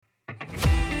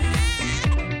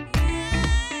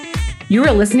You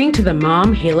are listening to the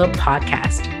Mom Halo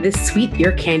podcast. This sweet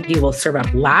ear candy will serve up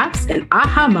laughs and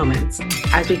aha moments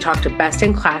as we talk to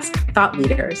best-in-class thought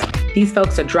leaders. These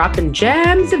folks are dropping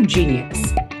gems of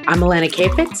genius. I'm Alana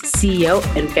Kafitz, CEO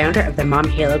and founder of the Mom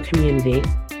Halo community.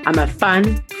 I'm a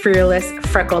fun, fearless,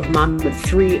 freckled mom with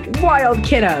 3 wild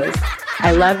kiddos.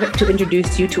 I love to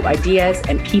introduce you to ideas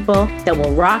and people that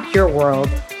will rock your world,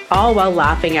 all while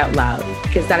laughing out loud,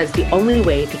 because that is the only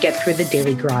way to get through the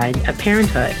daily grind of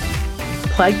parenthood.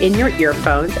 Plug in your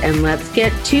earphones and let's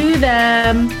get to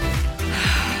them.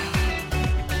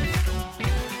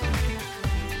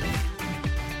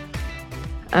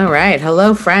 All right.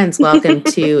 Hello, friends. Welcome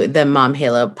to the Mom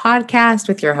Halo podcast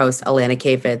with your host, Alana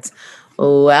Kafitz.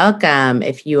 Welcome.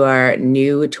 If you are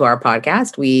new to our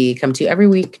podcast, we come to you every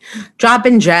week,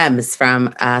 dropping gems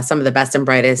from some of the best and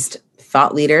brightest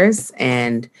thought leaders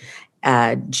and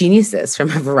geniuses from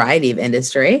a variety of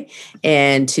industry.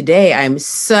 And today I'm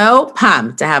so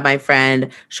pumped to have my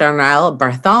friend Chernell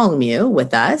Bartholomew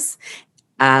with us.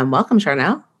 Welcome,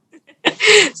 Chernell.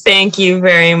 Thank you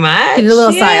very much. We did a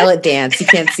little silent dance. You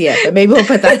can't see it, but maybe we'll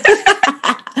put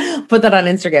that put that on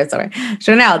Instagram somewhere.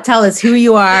 Chernell, tell us who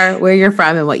you are, where you're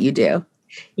from, and what you do.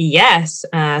 Yes.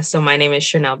 So my name is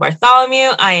Chernell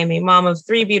Bartholomew. I am a mom of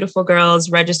 3 beautiful girls,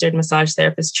 registered massage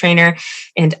therapist trainer,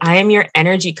 and I am your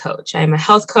energy coach. I am a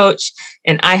health coach,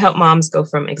 and I help moms go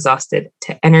from exhausted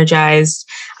to energized.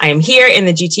 I am here in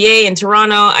the GTA in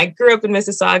Toronto. I grew up in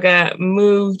Mississauga,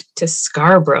 moved to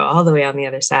Scarborough, all the way on the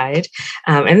other side.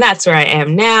 And that's where I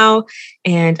am now.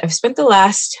 And I've spent the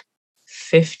last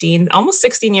 15, almost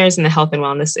 16 years in the health and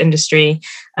wellness industry.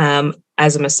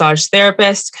 As a massage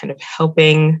therapist, kind of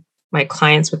helping my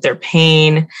clients with their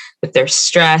pain, with their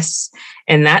stress,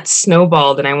 and that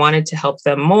snowballed, and I wanted to help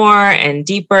them more and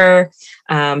deeper.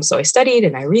 So I studied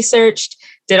and I researched,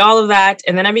 did all of that,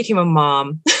 and then I became a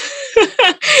mom.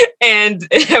 And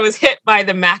I was hit by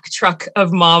the Mack truck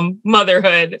of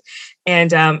motherhood,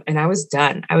 and I was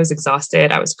done. I was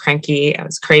exhausted. I was cranky. I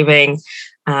was craving.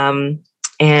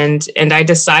 And I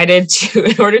decided to,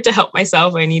 in order to help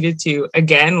myself, I needed to,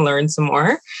 again, learn some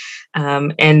more.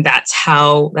 And that's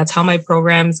how my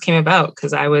programs came about,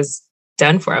 because I was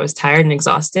done for. I was tired and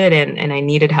exhausted, and I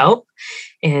needed help,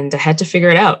 and I had to figure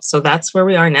it out. So that's where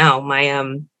we are now. My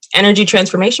energy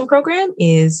transformation program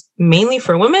is mainly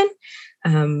for women,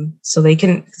 so they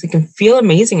can feel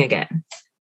amazing again.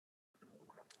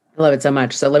 I love it so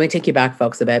much. So let me take you back,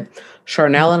 folks, a bit.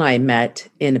 Chernell and I met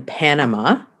in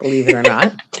Panama, believe it or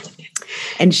not.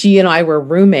 And she and I were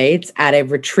roommates at a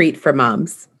retreat for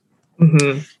moms.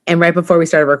 Mm-hmm. And right before we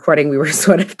started recording, we were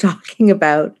sort of talking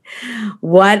about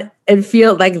what it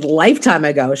feels like lifetime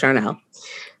ago, Chernell.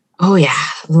 Oh, yeah.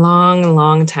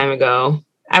 Long time ago.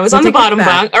 I was on the bottom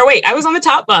bunk. Or wait, I was on the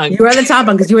top bunk. You were on the top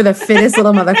bunk because you were the fittest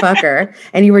little motherfucker.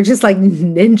 And you were just like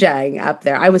ninjaing up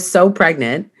there. I was so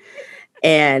pregnant.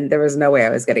 And there was no way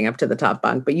I was getting up to the top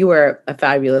bunk, but you were a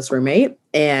fabulous roommate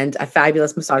and a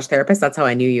fabulous massage therapist. That's how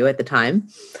I knew you at the time.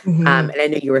 Mm-hmm. And I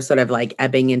knew you were sort of like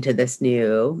ebbing into this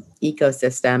new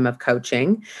ecosystem of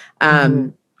coaching.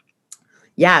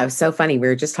 Yeah, it was so funny. We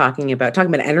were just talking about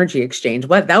energy exchange.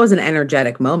 That was an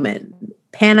energetic moment.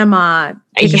 Panama.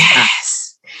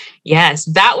 Yes.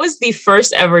 That was the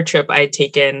first ever trip I had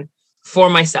taken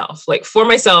for myself,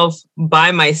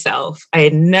 by myself. I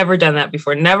had never done that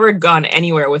before, never gone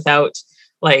anywhere without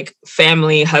like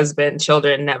family, husband,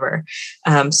 children, never.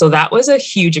 So that was a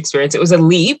huge experience. It was a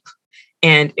leap,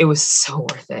 and it was so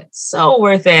worth it. So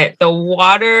worth it. The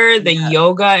water, the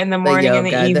yoga in the morning and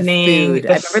the evening,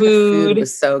 the food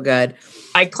was so good.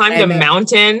 I climbed a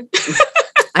mountain.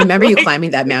 I remember you climbing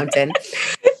that mountain.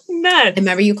 Nuts. I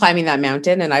remember you climbing that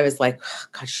mountain, and I was like, oh,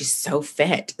 God, she's so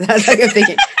fit. That's like I'm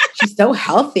thinking, she's so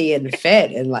healthy and fit,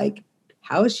 and like,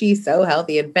 how is she so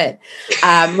healthy and fit?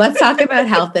 Let's talk about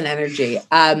health and energy.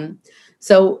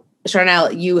 So,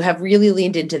 Chernell, you have really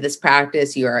leaned into this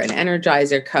practice. You are an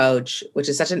energizer coach, which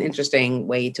is such an interesting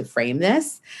way to frame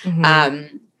this.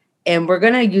 Mm-hmm. And we're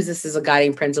going to use this as a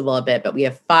guiding principle a bit, but we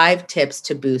have 5 tips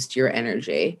to boost your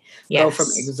energy. Yes. Go from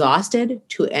exhausted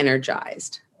to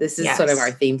energized. This is sort of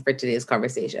our theme for today's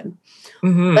conversation.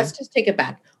 Mm-hmm. Let's just take it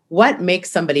back. What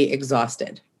makes somebody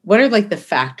exhausted? What are like the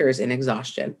factors in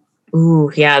exhaustion?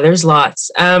 Ooh, yeah, there's lots.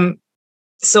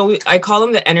 So I call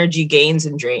them the energy gains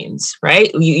and drains,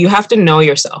 right? You have to know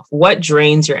yourself. What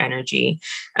drains your energy?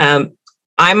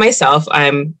 I myself,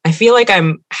 I feel like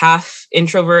I'm half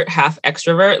introvert, half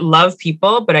extrovert, love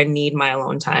people, but I need my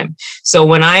alone time. So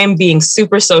when I am being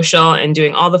super social and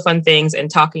doing all the fun things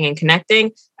and talking and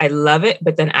connecting, I love it.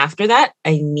 But then after that,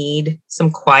 I need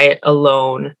some quiet,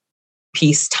 alone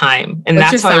peace time. And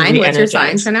What's that's your how sign? I What's your sign,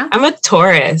 re-energize. Chernell? I'm a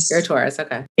Taurus. You're a Taurus.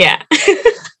 Okay. Yeah.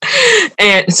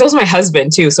 And so's my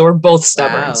husband too. So we're both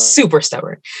stubborn, super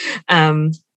stubborn.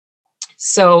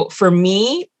 So for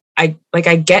me, I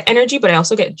get energy, but I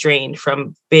also get drained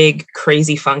from big,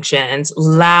 crazy functions,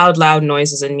 loud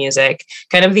noiises and music,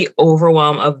 kind of the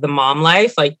overwhelm of the mom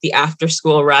life, like the after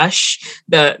school rush,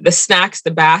 the snacks,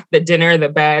 the bath, the dinner, the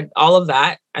bed, all of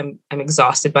that. I'm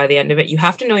exhausted by the end of it. You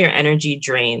have to know your energy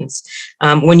drains.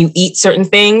 When you eat certain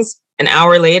things, an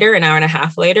hour later, an hour and a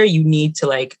half later, you need to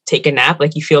like take a nap,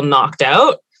 like you feel knocked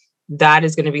out. That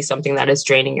is going to be something that is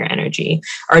draining your energy.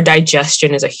 Our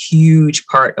digestion is a huge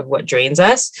part of what drains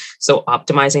us. So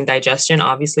optimizing digestion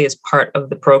obviously is part of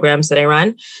the programs that I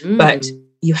run, but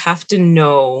you have to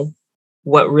know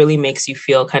what really makes you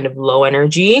feel kind of low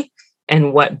energy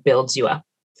and what builds you up.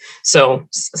 So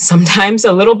sometimes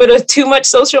a little bit of too much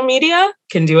social media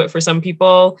can do it for some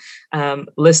people,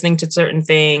 listening to certain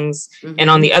things. And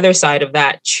on the other side of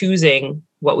that, choosing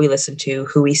what we listen to,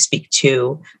 who we speak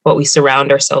to, what we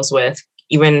surround ourselves with,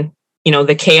 even,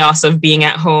 the chaos of being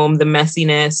at home, the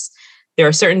messiness. There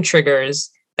are certain triggers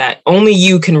that only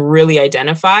you can really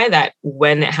identify that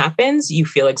when it happens, you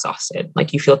feel exhausted,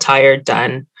 like you feel tired,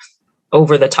 done,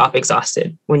 over the top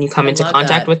exhausted when you come into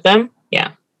contact with them.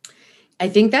 Yeah. I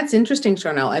think that's interesting,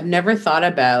 Chernell. I've never thought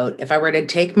about if I were to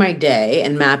take my day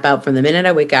and map out from the minute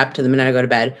I wake up to the minute I go to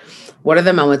bed, what are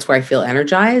the moments where I feel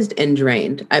energized and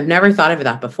drained? I've never thought of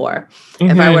that before.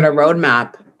 If I were to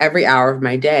roadmap every hour of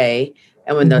my day,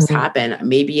 and when those happen,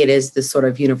 maybe it is this sort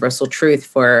of universal truth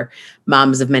for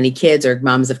moms of many kids or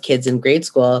moms of kids in grade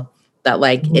school that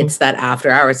like it's that after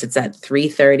hours. It's at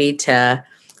 3:30 to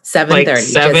 7:30. Like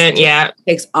 7, yeah.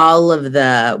 Takes all of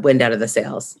the wind out of the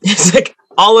sails. It's like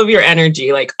all of your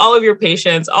energy, like all of your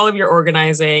patience, all of your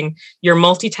organizing, you're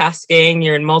multitasking,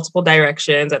 you're in multiple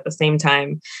directions at the same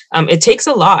time. It takes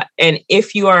a lot. And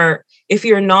if you're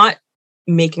not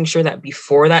making sure that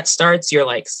before that starts, you're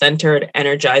like centered,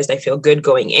 energized, I feel good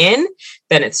going in,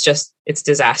 then it's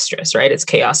disastrous, right? It's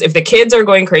chaos. If the kids are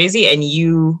going crazy and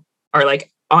you are like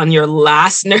on your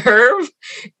last nerve,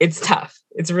 it's tough.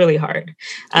 It's really hard.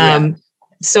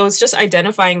 So it's just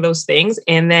identifying those things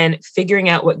and then figuring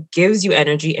out what gives you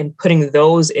energy and putting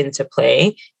those into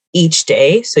play each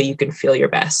day so you can feel your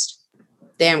best.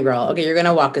 Damn, girl. Okay, you're going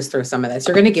to walk us through some of this.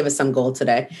 You're going to give us some gold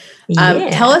today.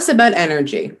 Tell us about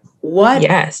energy.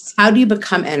 How do you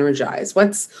become energized?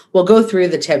 We'll go through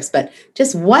the tips, but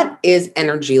just what is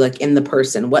energy like in the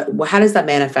person? How does that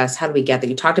manifest? How do we get there?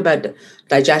 You talked about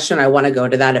digestion. I want to go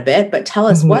to that a bit, but tell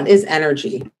us what is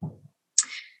energy?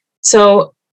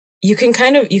 So you can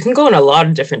go in a lot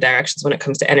of different directions when it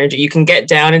comes to energy. You can get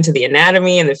down into the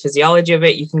anatomy and the physiology of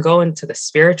it. You can go into the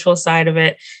spiritual side of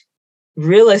it.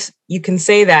 You can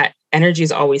say that energy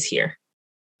is always here.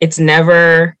 It's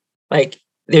never like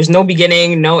there's no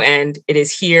beginning, no end. It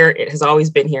is here. It has always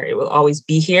been here. It will always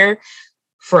be here.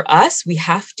 For us, we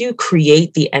have to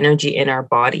create the energy in our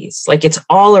bodies. Like it's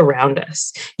all around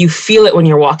us. You feel it when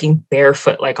you're walking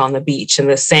barefoot, like on the beach in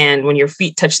the sand, when your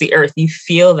feet touch the earth, you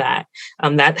feel that.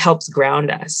 That helps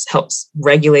ground us, helps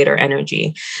regulate our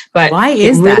energy. But why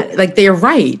is that? Like they're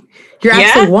right. You're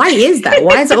absolutely, why is that?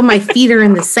 Why is it when my feet are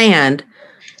in the sand,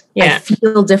 I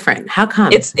feel different? How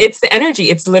come? It's the energy.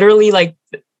 It's literally like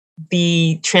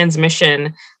the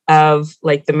transmission of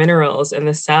like the minerals and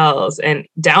the cells and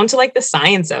down to like the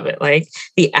science of it, like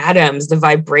the atoms, the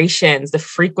vibrations, the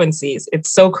frequencies.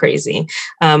 It's so crazy.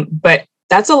 But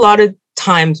that's a lot of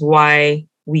times why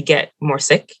we get more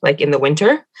sick, like in the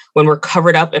winter when we're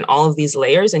covered up in all of these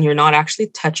layers and you're not actually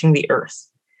touching the earth.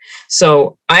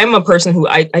 So I'm a person who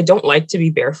I don't like to be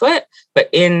barefoot, but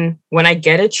when I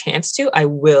get a chance to, I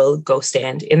will go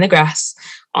stand in the grass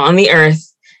on the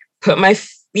earth, put my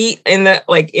feet in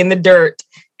the dirt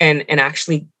and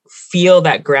actually feel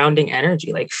that grounding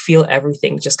energy, like feel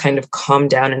everything just kind of calm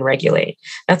down and regulate.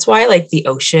 That's why like the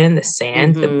ocean, the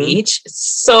sand, the beach,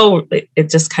 it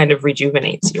just kind of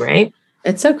rejuvenates you, right?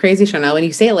 It's so crazy, Chernell. When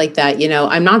you say it like that,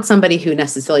 I'm not somebody who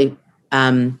necessarily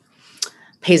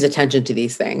pays attention to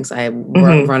these things. I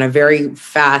run a very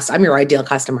fast, I'm your ideal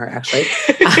customer, actually.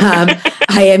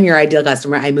 I am your ideal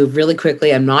customer. I move really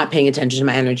quickly. I'm not paying attention to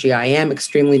my energy. I am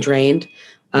extremely drained.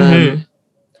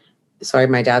 Sorry,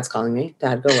 my dad's calling me.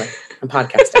 Dad, go away. I'm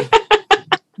podcasting.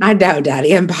 Not doubt,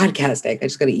 Daddy. I'm podcasting. I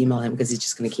just got to email him because he's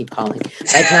just going to keep calling.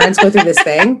 My parents go through this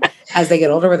thing as they get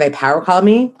older where they power call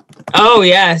me. Oh,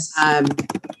 yes.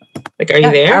 Like, are you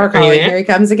there? Power calling. Here he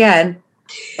comes again.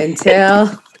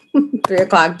 Until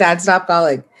 3:00. Dad, stop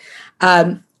calling.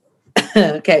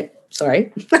 Okay.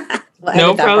 Sorry. We'll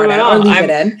no problem at all. Or leave it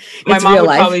in. My mom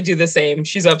would probably do the same.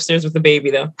 She's upstairs with the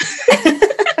baby, though.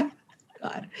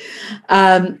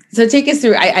 So take us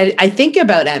through. I think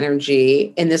about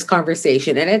energy in this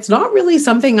conversation, and it's not really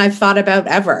something I've thought about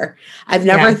ever. I've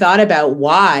never thought about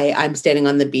why I'm standing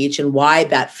on the beach and why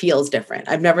that feels different.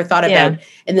 I've never thought about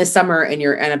in the summer and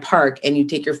you're in a park and you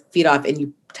take your feet off and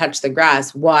you touch the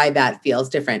grass, why that feels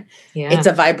different. It's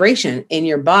a vibration in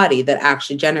your body that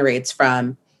actually generates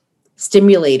from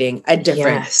stimulating a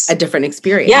different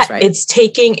experience, right?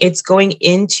 It's going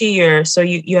into your, so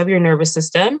you have your nervous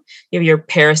system, you have your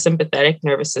parasympathetic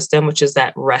nervous system, which is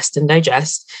that rest and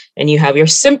digest, and you have your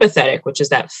sympathetic, which is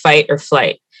that fight or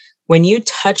flight. When you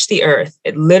touch the earth,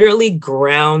 it literally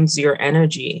grounds your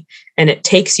energy and it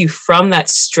takes you from that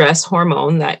stress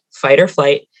hormone, that fight or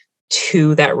flight,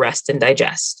 to that rest and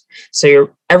digest. So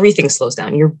everything slows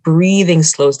down. Your breathing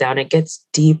slows down. It gets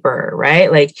deeper,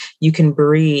 right? Like you can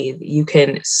breathe, you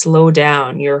can slow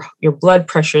down. Your blood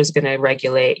pressure is going to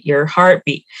regulate your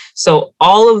heartbeat. So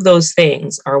all of those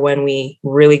things are when we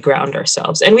really ground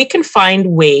ourselves. And we can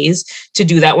find ways to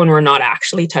do that when we're not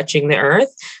actually touching the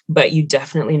earth, but you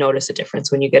definitely notice a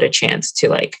difference when you get a chance to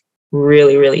like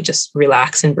really, really just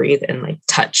relax and breathe and like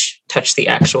touch the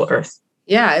actual earth.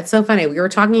 Yeah, it's so funny. We were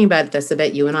talking about this a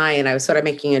bit, you and I was sort of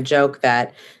making a joke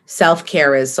that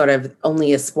self-care is sort of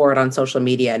only a sport on social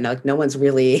media. And like, no one's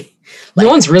really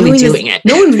doing it.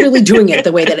 No one's really doing it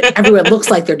the way that everyone looks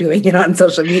like they're doing it on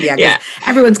social media. Yeah.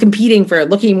 Everyone's competing for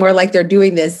looking more like they're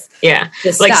doing this. Yeah.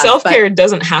 This like stuff, self-care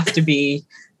doesn't have to be,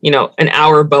 an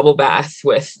hour bubble bath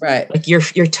with like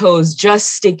your toes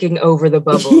just sticking over the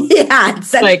bubble. Yeah. It's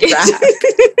such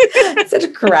crap.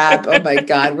 Such crap. Oh my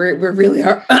God. We're really,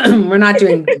 we're not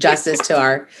doing justice to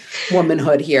our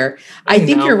womanhood here. I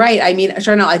think you're right. I mean,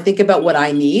 Chernell, I think about what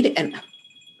I need and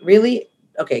really,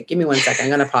 okay, give me 1 second.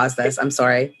 I'm going to pause this. I'm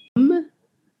sorry.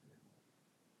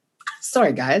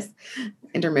 Sorry, guys.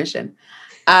 Intermission.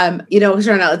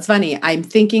 Chernell, it's funny.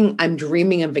 I'm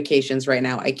dreaming of vacations right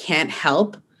now. I can't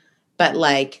help but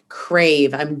like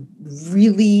crave.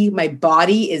 My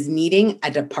body is needing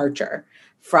a departure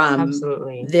from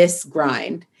this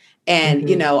grind. And,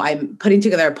 I'm putting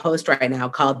together a post right now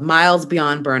called Miles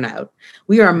Beyond Burnout.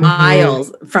 We are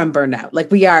miles from burnout.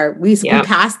 Like we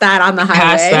passed that on the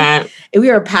highway. We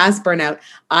are past burnout.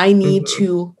 I need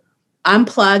to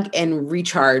unplug and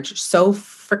recharge so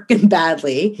freaking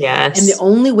badly. Yes. And the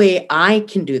only way I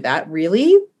can do that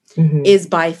really is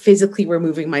by physically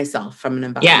removing myself from an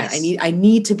environment. Yes. I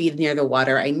need to be near the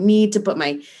water. I need to put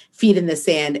my feet in the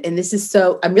sand. And this is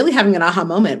I'm really having an aha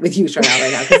moment with you, Chernell,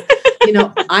 right now.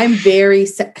 Because, I'm very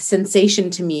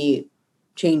sensation to me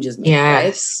changes me.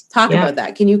 Yes. Right? Talk about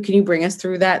that. Can you bring us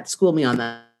through that? School me on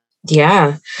that.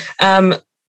 Yeah.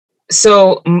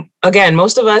 So again,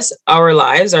 most of us, our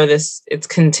lives are it's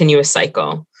continuous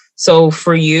cycle. So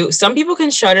for you, some people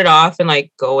can shut it off and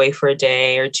like go away for a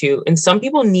day or two. And some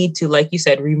people need to, like you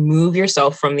said, remove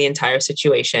yourself from the entire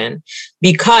situation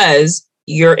because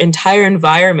your entire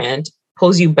environment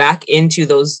pulls you back into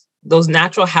those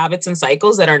natural habits and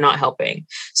cycles that are not helping.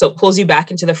 So it pulls you back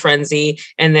into the frenzy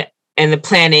and the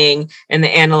planning and the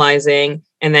analyzing,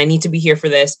 and I need to be here for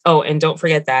this. Oh, and don't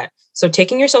forget that. So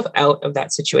taking yourself out of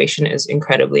that situation is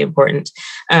incredibly important.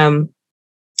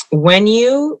 When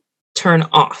you turn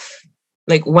off,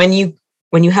 like when you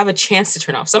have a chance to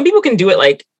turn off, some people can do it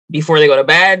like before they go to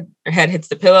bed, their head hits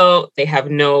the pillow. They have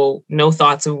no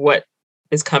thoughts of what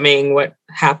is coming, what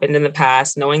happened in the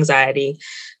past, no anxiety.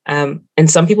 And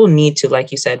some people need to,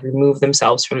 like you said, remove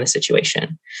themselves from the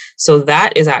situation. So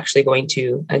that is actually going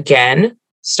to, again,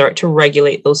 start to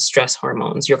regulate those stress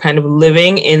hormones. You're kind of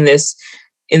living in this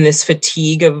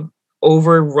fatigue of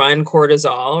overrun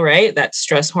cortisol, right? That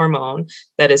stress hormone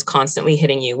that is constantly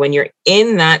hitting you. When you're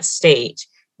in that state,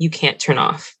 you can't turn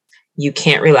off. You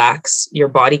can't relax. Your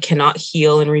body cannot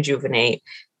heal and rejuvenate.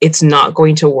 It's not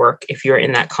going to work if you're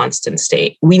in that constant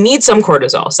state. We need some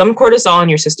cortisol. Some cortisol in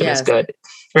your system is good,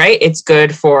 right? It's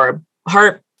good for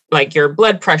heart, like your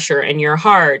blood pressure and your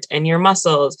heart and your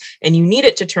muscles, and you need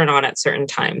it to turn on at certain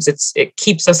times. It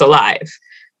keeps us alive.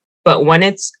 But when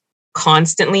it's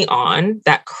constantly on,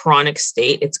 that chronic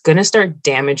state, it's going to start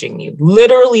damaging you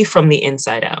literally from the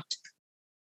inside out.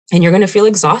 And you're going to feel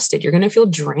exhausted. You're going to feel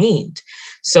drained.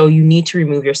 So you need to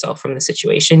remove yourself from the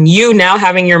situation. You now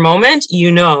having your moment,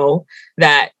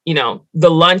 that, the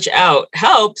lunch out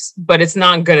helps, but it's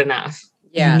not good enough.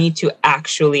 Yeah. You need to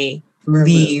actually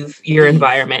leave your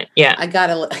environment. Yeah. I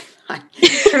gotta,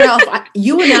 Chernell,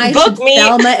 you and I should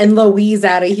Thelma and Louise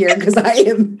out of here because I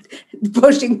am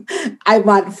pushing. I'm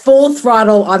on full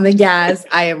throttle on the gas.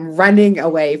 I am running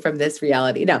away from this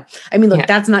reality. No, I mean, look,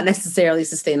 that's not necessarily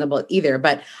sustainable either,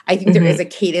 but I think there is a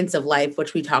cadence of life,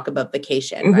 which we talk about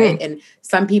vacation, right? And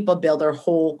some people build their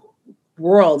whole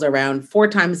world around 4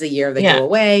 times a year they go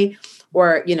away,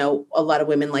 or, you know, a lot of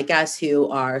women like us who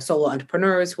are solo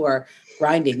entrepreneurs who are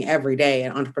grinding every day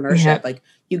in entrepreneurship. Like,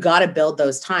 you got to build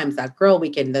those times, that girl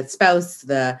weekend, the spouse,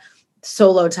 the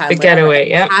solo time, the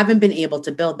getaway. I haven't been able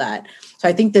to build that. So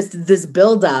I think this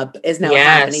build up is now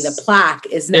happening. The plaque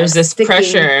is now there's this sticking.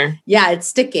 Pressure. Yeah, it's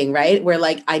sticking, right? Where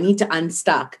like, I need to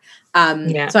unstuck.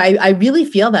 So I really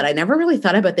feel that. I never really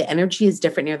thought about the energy is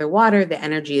different near the water. The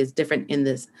energy is different in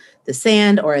the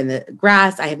sand or in the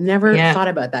grass. I have never thought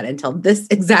about that until this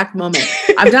exact moment.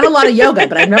 I've done a lot of yoga,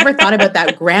 but I've never thought about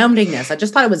that groundingness. I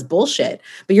just thought it was bullshit.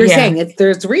 But you're saying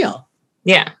it's real.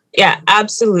 Yeah. Yeah,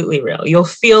 absolutely real. You'll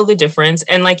feel the difference.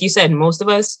 And like you said, most of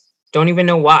us don't even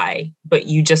know why, but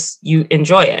you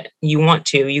enjoy it. You want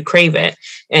to, you crave it.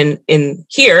 And in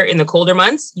the colder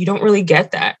months, you don't really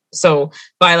get that. So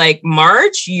by like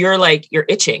March, you're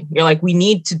itching. You're like, we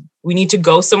need to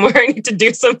go somewhere. I need to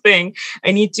do something.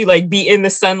 I need to like be in the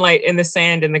sunlight, in the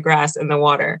sand, in the grass, in the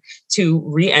water to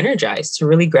re-energize, to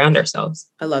really ground ourselves.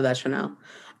 I love that, Chernell.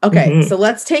 Okay, so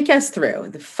let's take us through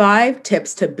the 5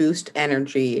 tips to boost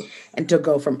energy and to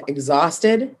go from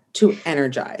exhausted to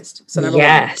energized. So number 1.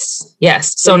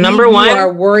 Yes. So number 1, you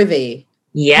are worthy.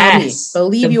 Yes.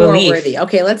 Believe you are worthy.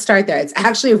 Okay, let's start there. It's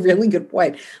actually a really good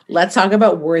point. Let's talk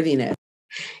about worthiness.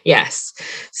 Yes.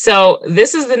 So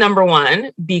this is the number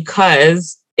 1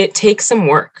 because it takes some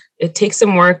work. It takes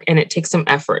some work and it takes some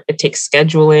effort. It takes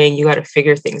scheduling. You got to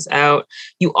figure things out.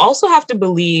 You also have to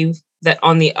believe that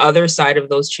on the other side of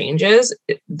those changes,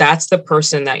 that's the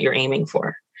person that you're aiming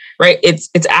for, right? It's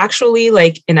actually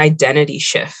like an identity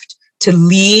shift to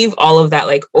leave all of that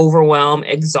like overwhelm,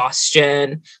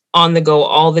 exhaustion, on the go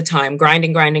all the time,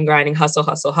 grinding,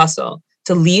 hustle,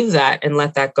 to leave that and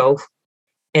let that go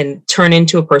and turn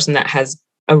into a person that has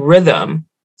a rhythm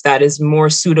that is more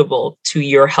suitable to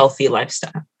your healthy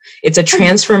lifestyle. It's a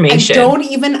transformation. I don't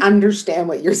even understand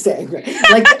what you're saying.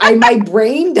 Like my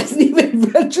brain doesn't even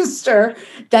register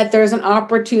that there's an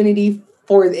opportunity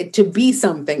for it to be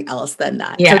something else than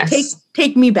that. Yes. So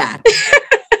take me back.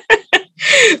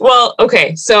 Well,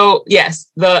 okay. So yes,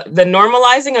 the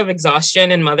normalizing of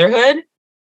exhaustion in motherhood,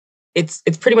 it's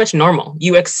pretty much normal.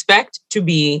 You expect to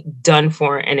be done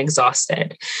for and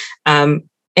exhausted. And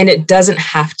it doesn't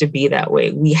have to be that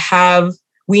way.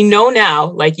 We know now,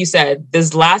 like you said,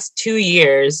 this last 2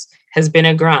 years has been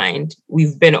a grind.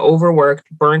 We've been overworked,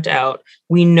 burnt out.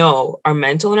 We know our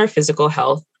mental and our physical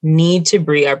health need to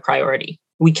be our priority.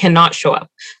 We cannot show up.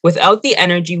 Without the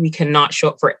energy, we cannot show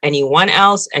up for anyone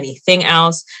else, anything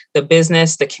else, the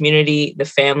business, the community, the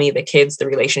family, the kids, the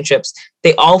relationships.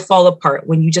 They all fall apart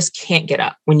when you just can't get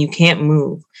up, when you can't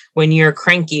move, when you're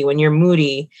cranky, when you're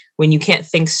moody, when you can't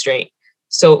think straight.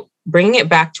 So bringing it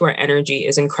back to our energy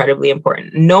is incredibly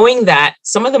important. Knowing that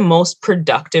some of the most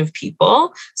productive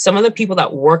people, some of the people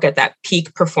that work at that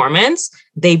peak performance,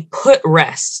 they put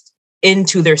rest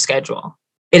into their schedule.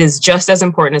 It is just as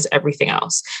important as everything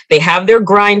else. They have their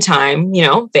grind time,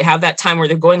 they have that time where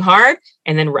they're going hard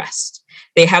and then rest.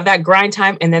 They have that grind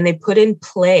time and then they put in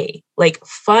play, like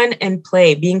fun and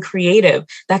play, being creative.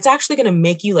 That's actually going to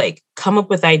make you like come up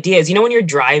with ideas. When you're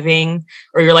driving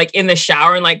or you're like in the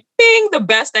shower and like, bing, the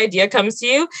best idea comes to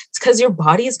you. It's because your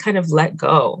body is kind of let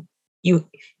go.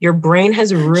 Your brain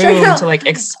has room to like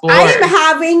explore. I am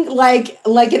having like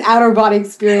an outer body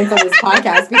experience on this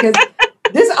podcast because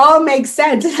this all makes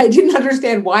sense. I didn't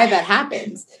understand why that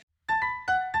happens.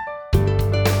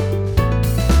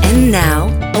 And now,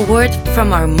 a word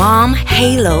from our Mom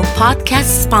Halo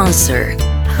podcast sponsor.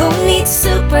 Who needs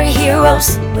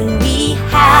superheroes when we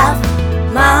have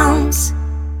moms?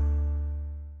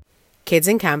 Kids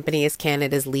 & Company is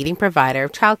Canada's leading provider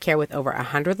of childcare with over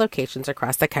 100 locations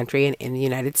across the country and in the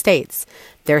United States.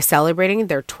 They're celebrating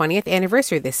their 20th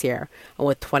anniversary this year, and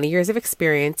with 20 years of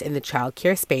experience in the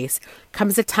childcare space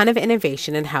comes a ton of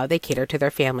innovation in how they cater to their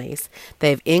families. They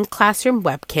have in-classroom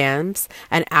webcams,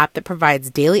 an app that provides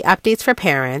daily updates for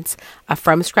parents, a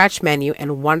from-scratch menu,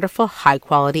 and wonderful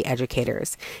high-quality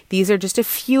educators. These are just a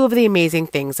few of the amazing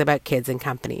things about Kids &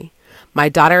 Company. My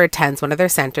daughter attends one of their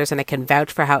centers, and I can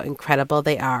vouch for how incredible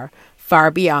they are,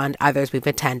 far beyond others we've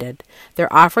attended.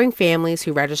 They're offering families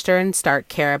who register and start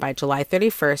care by July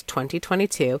 31st,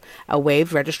 2022, a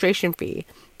waived registration fee.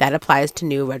 That applies to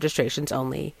new registrations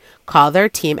only. Call their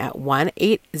team at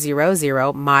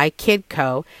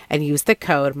 1-800-MY-KIDCO and use the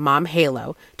code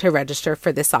MOMHALO to register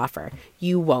for this offer.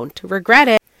 You won't regret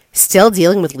it. Still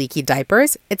dealing with leaky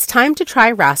diapers? It's time to try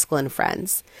Rascal &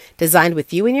 Friends. Designed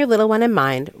with you and your little one in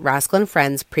mind, Rascal &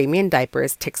 Friends premium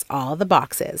diapers ticks all the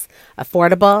boxes.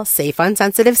 Affordable, safe on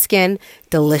sensitive skin,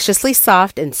 deliciously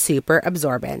soft, and super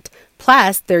absorbent.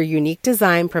 Plus, their unique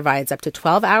design provides up to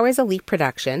 12 hours of leak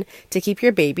protection to keep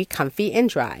your baby comfy and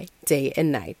dry, day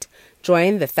and night.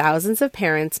 Join the thousands of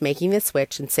parents making the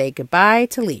switch and say goodbye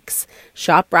to leaks.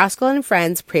 Shop Roscoe and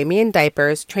Friends premium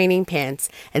diapers, training pants,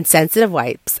 and sensitive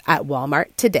wipes at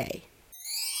Walmart today.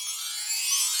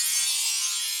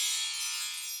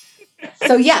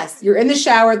 So yes, you're in the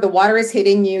shower, the water is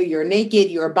hitting you, you're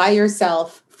naked, you're by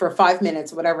yourself for 5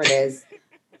 minutes, whatever it is,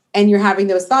 and you're having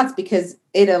those thoughts because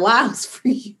it allows for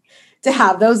you to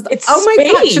have those. It's oh my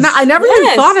space. gosh, I never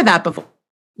even thought of that before.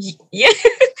 Yeah.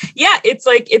 Yeah. It's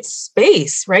like, it's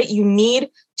space, right? You need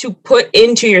to put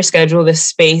into your schedule the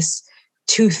space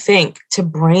to think, to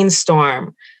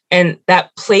brainstorm, and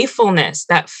that playfulness,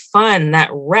 that fun, that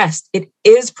rest, it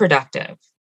is productive.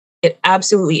 It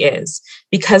absolutely is,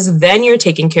 because then you're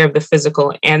taking care of the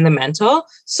physical and the mental,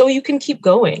 so you can keep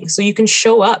going, so you can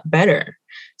show up better.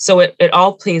 So it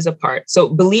all plays a part. So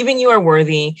believing you are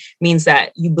worthy means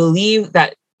that you believe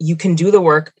that you can do the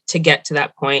work to get to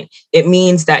that point. It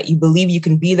means that you believe you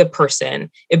can be the person.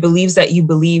 It believes that you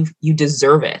believe you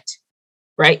deserve it,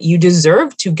 right? You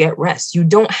deserve to get rest.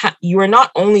 You are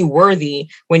not only worthy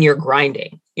when you're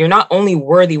grinding. You're not only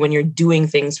worthy when you're doing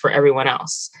things for everyone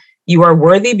else. You are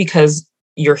worthy because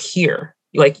you're here.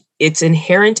 Like, it's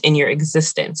inherent in your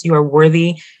existence. You are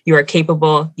worthy. You are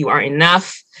capable. You are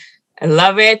enough. I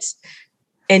love it.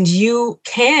 And you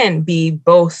can be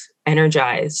both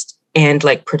energized and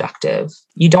like productive.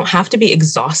 You don't have to be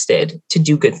exhausted to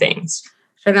do good things.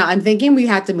 Chernell, I'm thinking we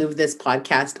have to move this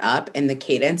podcast up in the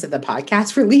cadence of the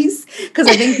podcast release, because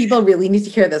I think people really need to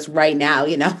hear this right now.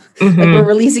 You know, like we're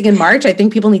releasing in March. I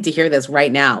think people need to hear this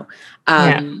right now.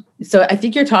 So I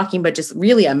think you're talking about just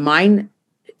really a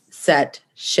mindset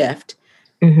shift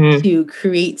to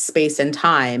create space and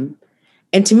time.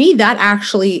 And to me, that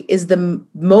actually is the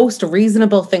most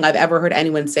reasonable thing I've ever heard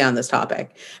anyone say on this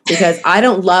topic, because I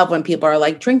don't love when people are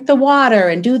like, drink the water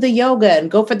and do the yoga and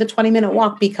go for the 20-minute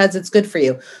walk because it's good for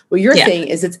you. What you're saying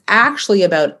is it's actually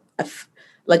about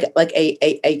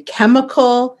a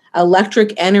chemical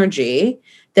electric energy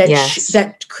that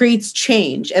that creates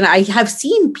change. And I have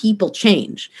seen people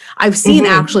change. I've seen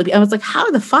actually, I was like, how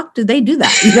the fuck did they do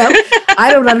that? You know,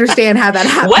 I don't understand how that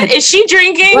happened. What is she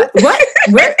drinking? What?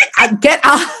 Where? Get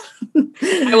off.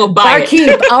 I will buy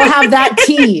it. I'll have that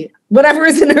tea. Whatever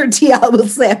is in her tea, I will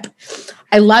sip.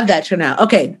 I love that, Chernell.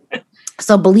 Okay.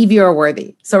 So believe you are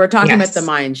worthy. So we're talking about the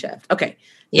mind shift. Okay.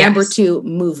 Yes. Number 2,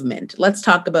 movement. Let's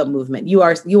talk about movement. You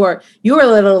are a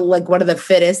little, like, one of the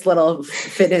fittest little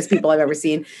fitness people I've ever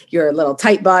seen. You're a little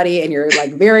tight body, and you're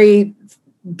like very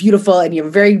beautiful, and you have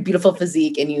a very beautiful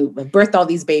physique, and you have birthed all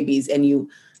these babies, and you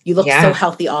look so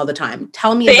healthy all the time.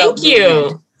 Tell me about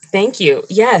movement. Thank you.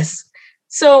 Yes.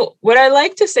 So what I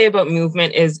like to say about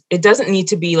movement is it doesn't need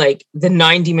to be like the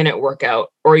 90-minute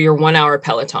workout or your 1-hour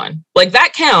Peloton. Like,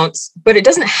 that counts, but it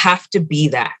doesn't have to be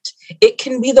that. It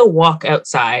can be the walk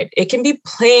outside. It can be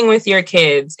playing with your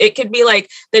kids. It could be like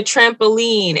the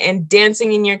trampoline and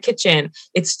dancing in your kitchen.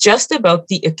 It's just about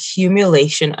the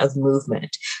accumulation of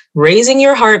movement, raising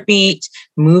your heartbeat,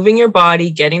 moving your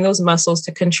body, getting those muscles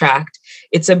to contract.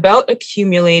 It's about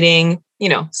accumulating, you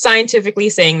know, scientifically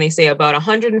saying, they say about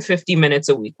 150 minutes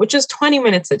a week, which is 20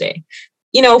 minutes a day,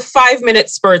 5-minute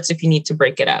spurts if you need to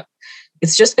break it up.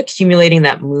 It's just accumulating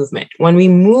that movement. When we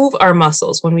move our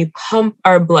muscles, when we pump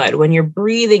our blood, when your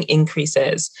breathing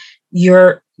increases,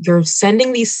 you're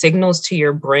sending these signals to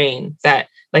your brain that,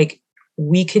 like,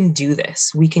 we can do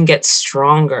this. We can get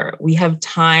stronger. We have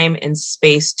time and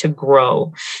space to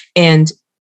grow. And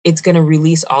it's going to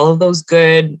release all of those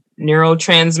good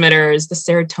neurotransmitters, the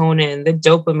serotonin, the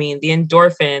dopamine, the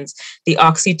endorphins, the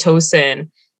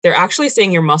oxytocin. They're actually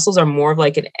saying your muscles are more of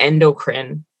like an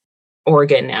endocrine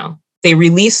organ now. They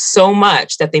release so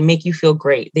much that they make you feel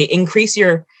great. They increase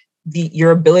your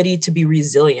ability to be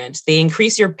resilient. They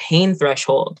increase your pain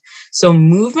threshold. So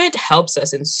movement helps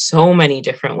us in so many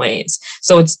different ways.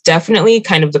 So it's definitely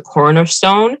kind of the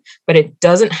cornerstone, but it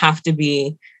doesn't have to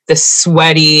be the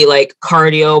sweaty, like,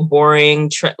 cardio,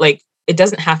 boring, it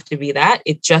doesn't have to be that.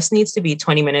 It just needs to be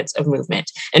 20 minutes of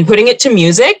movement, and putting it to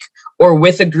music or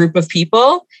with a group of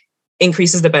people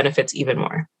increases the benefits even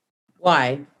more.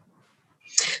 Why?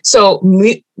 So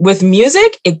with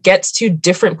music, it gets to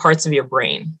different parts of your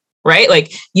brain, right?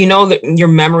 Like, that your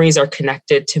memories are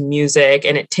connected to music,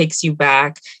 and it takes you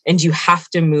back, and you have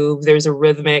to move. There's a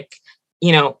rhythmic,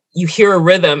 you hear a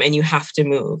rhythm and you have to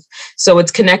move. So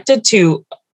it's connected to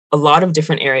a lot of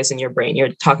different areas in your brain.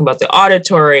 You're talking about the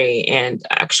auditory and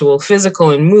actual physical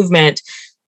and movement.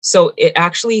 So it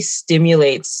actually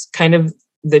stimulates kind of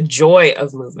the joy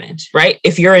of movement, right?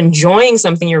 If you're enjoying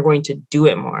something, you're going to do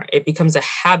it more. It becomes a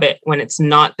habit when it's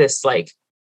not this like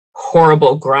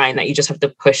horrible grind that you just have to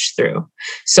push through.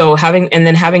 So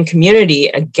having community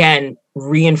again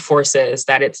reinforces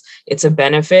that it's a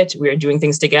benefit. We are doing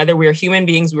things together. We are human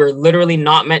beings. We are literally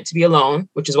not meant to be alone,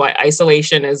 which is why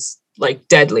isolation is like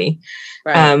deadly.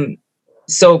 Right.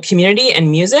 So community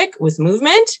and music with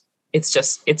movement,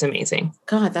 it's amazing.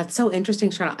 God, that's so interesting,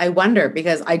 Chernell. I wonder,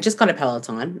 because I just got a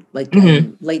Peloton, like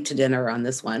late to dinner on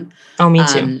this one. Oh, me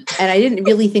too. And I didn't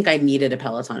really think I needed a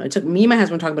Peloton. It took me and my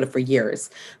husband talking about it for years,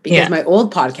 because my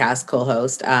old podcast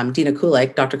co-host, Dina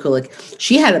Kulik, Dr. Kulik,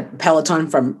 she had a Peloton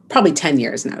from probably 10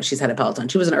 years now. She's had a Peloton.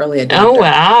 She was an early adopter. Oh,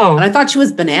 wow. And I thought she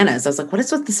was bananas. I was like, what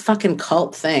is with this fucking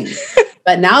cult thing?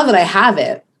 But now that I have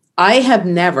it, I have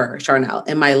never, Chernell,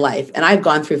 in my life, and I've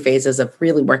gone through phases of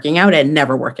really working out and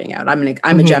never working out.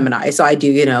 I'm a Gemini, so I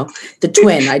do, the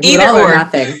twin. I do it all or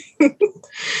nothing.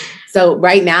 So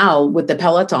right now with the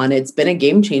Peloton, it's been a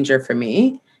game changer for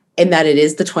me, in that it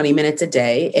is the 20 minutes a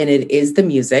day, and it is the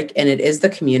music, and it is the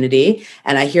community.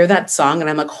 And I hear that song and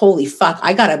I'm like, holy fuck,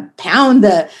 I gotta pound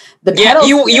the pedals.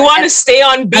 You want to stay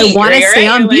on beat. I want to stay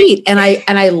on beat. And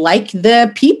I like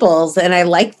the peoples, and I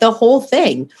like the whole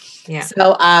thing. Yeah.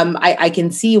 So I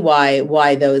can see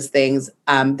why those things,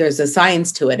 there's a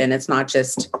science to it, and it's not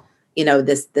just,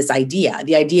 this idea.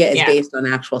 The idea is based on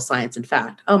actual science and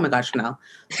fact. Oh my gosh, Chernell.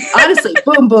 Honestly,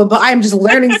 boom, boom, but I'm just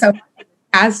learning so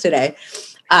fast today.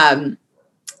 I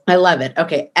love it.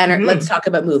 Okay. And let's talk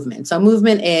about movement. So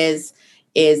movement is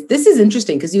this is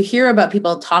interesting, because you hear about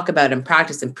people talk about and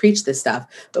practice and preach this stuff,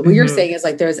 but what you're saying is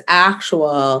like, there's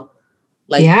actual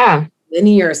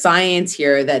linear science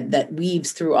here that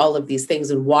weaves through all of these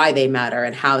things and why they matter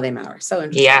and how they matter. So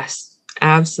interesting. Yes,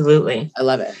 absolutely. I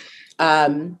love it.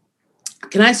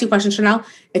 Can I ask you a question, Chernell?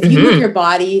 If you move your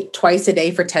body twice a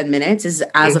day for 10 minutes, is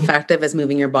it as effective as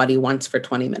moving your body once for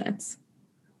 20 minutes?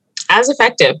 As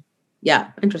effective.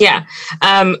 Yeah. Interesting.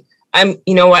 Yeah.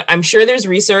 You know what? I'm sure there's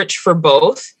research for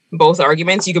both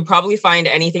arguments. You could probably find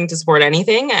anything to support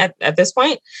anything at this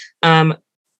point.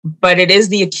 But it is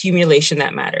the accumulation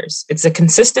that matters. It's the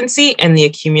consistency and the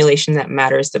accumulation that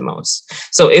matters the most.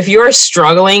 So if you're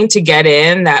struggling to get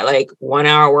in that like 1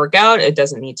 hour workout, it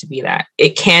doesn't need to be that.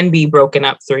 It can be broken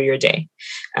up through your day.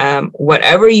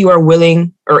 Whatever you are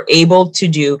willing or able to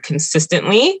do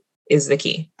consistently is the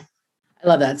key. I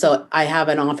love that. So I have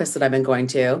an office that I've been going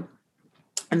to,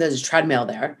 and there's a treadmill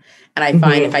there. And I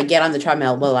find if I get on the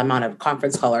treadmill, well, I'm on a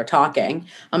conference call or talking,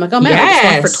 I'm like, oh man, I just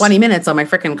walked for 20 minutes on my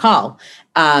freaking call.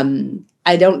 I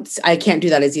can't do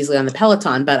that as easily on the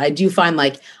Peloton, but I do find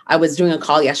like I was doing a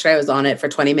call yesterday. I was on it for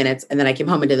 20 minutes, and then I came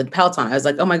home and did the Peloton. I was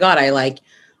like, oh my God, I like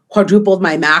quadrupled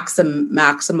my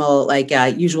maximal, like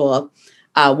usual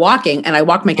walking, and I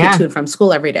walk my kid to and from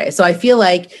school every day. So I feel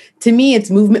like, to me, it's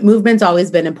movement's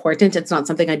always been important. It's not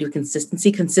something I do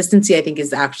consistency, I think,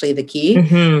 is actually the key.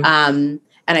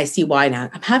 And I see why now.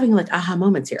 I'm having like aha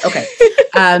moments here. Okay.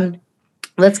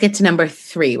 Let's get to number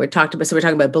 3. We're talking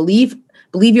about believe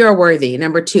you are worthy.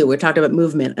 Number 2, we talked about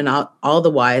movement and all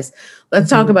the whys. Let's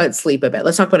talk about sleep a bit.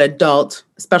 Let's talk about adult,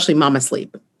 especially mama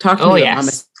sleep. Talk to me about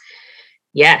mama sleep.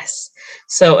 Yes.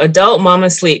 So adult mama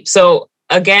sleep. So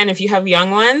again, if you have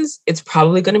young ones, it's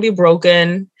probably going to be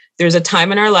broken. There's a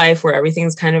time in our life where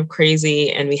everything's kind of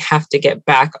crazy and we have to get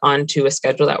back onto a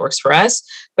schedule that works for us.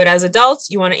 But as adults,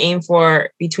 you want to aim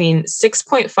for between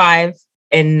 6.5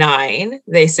 and 9.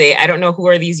 They say, I don't know who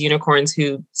are these unicorns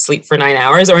who sleep for 9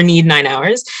 hours or need 9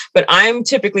 hours, but I'm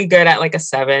typically good at like a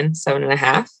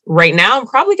 7.5. Right now, I'm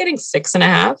probably getting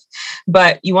 6.5,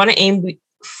 but you want to aim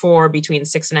for between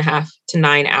 6.5 to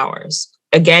 9 hours.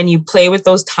 Again, you play with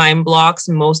those time blocks.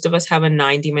 Most of us have a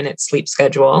 90-minute sleep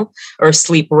schedule or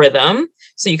sleep rhythm.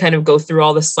 So you kind of go through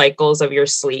all the cycles of your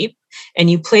sleep, and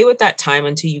you play with that time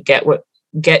until you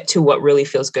get to what really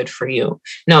feels good for you.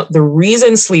 Now, the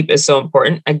reason sleep is so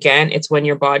important, again, it's when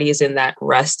your body is in that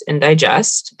rest and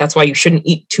digest. That's why you shouldn't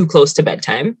eat too close to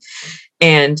bedtime.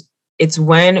 And it's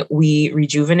when we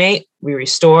rejuvenate, we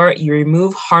restore, you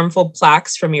remove harmful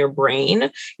plaques from your brain,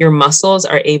 your muscles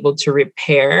are able to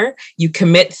repair, you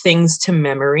commit things to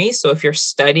memory. So if you're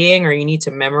studying or you need to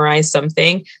memorize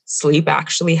something, sleep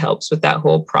actually helps with that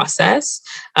whole process.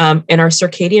 And our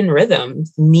circadian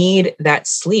rhythms need that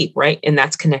sleep, right? And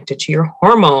that's connected to your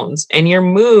hormones and your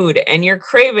mood and your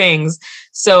cravings.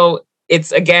 So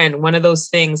it's, again, one of those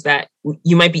things that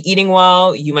you might be eating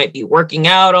well, you might be working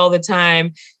out all the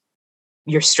time,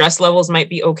 your stress levels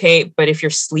might be okay, but if your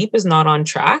sleep is not on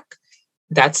track,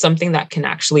 that's something that can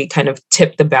actually kind of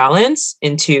tip the balance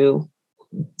into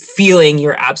feeling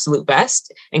your absolute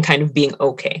best and kind of being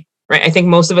okay, right? I think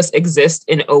most of us exist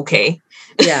in okay.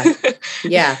 Yeah.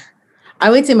 Yeah.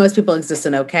 I would say most people exist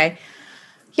in okay.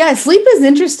 Yeah, sleep is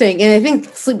interesting. And I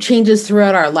think sleep changes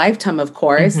throughout our lifetime, of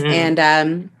course. Mm-hmm.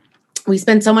 And we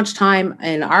spend so much time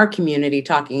in our community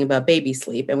talking about baby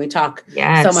sleep, and we talk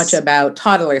so much Yes. about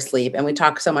toddler sleep, and we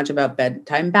talk so much about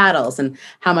bedtime battles and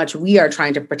how much we are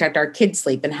trying to protect our kids'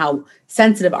 sleep and how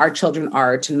sensitive our children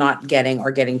are to not getting or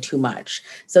getting too much.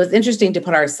 So it's interesting to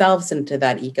put ourselves into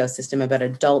that ecosystem about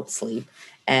adult sleep,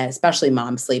 and especially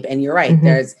mom sleep. And you're right,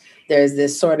 Mm-hmm. there's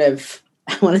this sort of,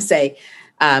 I want to say,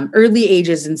 early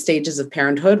ages and stages of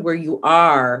parenthood where you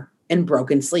are in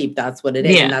broken sleep. That's what it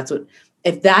is. Yeah. And that's what,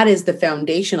 if that is the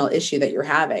foundational issue that you're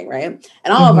having, right?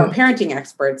 And all of our parenting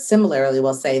experts similarly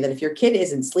will say that if your kid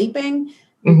isn't sleeping,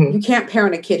 you can't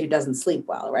parent a kid who doesn't sleep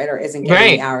well, right? Or isn't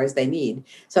getting the hours they need.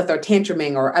 So if they're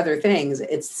tantruming or other things,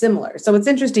 it's similar. So it's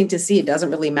interesting to see. It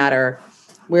doesn't really matter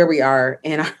where we are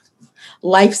in our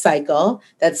life cycle,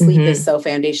 that sleep is so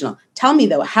foundational. Tell me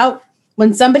though,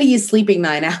 when somebody is sleeping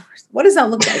 9 hours, what does that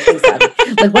look like?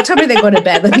 Like what time do they go to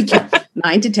bed? Let me count.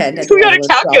 9 to 10. We got to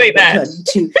calculate 12, that.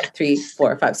 2, 3,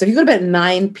 4, 5. So if you go to bed at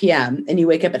 9 p.m. and you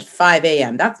wake up at 5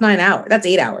 a.m., that's 9 hours. That's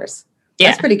 8 hours. Yeah,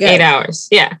 that's pretty good. 8 hours.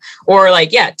 Yeah. Or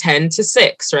 10 to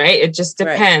 6, right? It just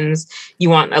depends. Right. You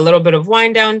want a little bit of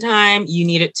wind down time. You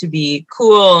need it to be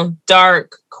cool,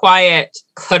 dark, quiet,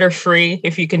 clutter-free,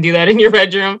 if you can do that in your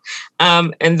bedroom.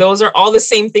 And those are all the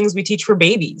same things we teach for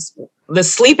babies. The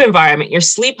sleep environment, your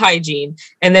sleep hygiene,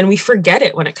 and then we forget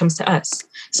it when it comes to us.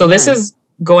 So this is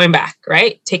going back,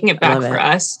 right? Taking it back for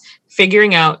us,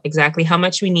 figuring out exactly how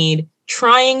much we need,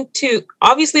 trying to,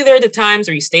 obviously there are the times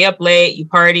where you stay up late, you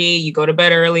party, you go to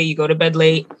bed early, you go to bed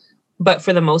late. But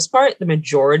for the most part, the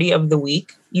majority of the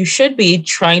week, you should be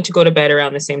trying to go to bed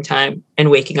around the same time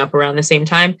and waking up around the same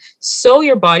time so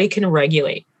your body can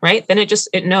regulate, right? Then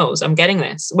it knows I'm getting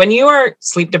this. When you are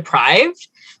sleep deprived,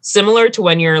 similar to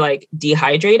when you're like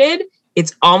dehydrated,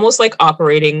 it's almost like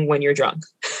operating when you're drunk.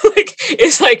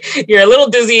 It's like you're a little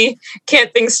dizzy,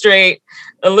 can't think straight,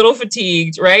 a little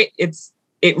fatigued, right?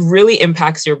 It really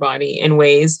impacts your body in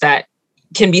ways that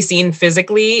can be seen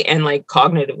physically and like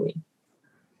cognitively.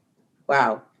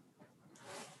 Wow.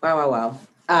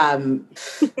 Note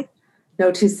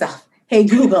to self. Hey,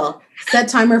 Google, set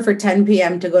timer for 10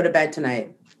 p.m. to go to bed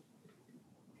tonight.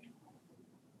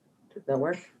 Did that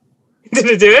work? Did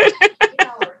it do it? 8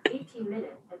 hour, 18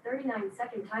 minute, and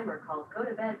 39-second timer called go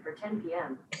to bed for 10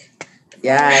 p.m.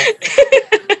 Yes.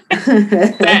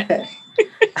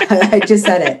 I just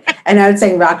said it. And I was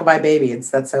saying rockabye baby.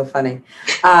 That's so funny.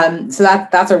 So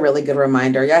that's a really good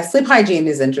reminder. Yeah, sleep hygiene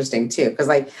is interesting too. Because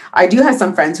I do have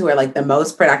some friends who are like the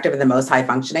most productive and the most high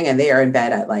functioning, and they are in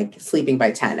bed at like sleeping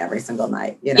by 10 every single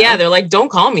night. You know? Yeah, they're like, don't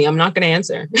call me. I'm not going to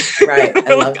answer. Right.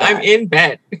 I love that. I'm in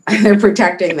bed. They're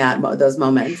protecting those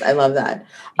moments. I love that.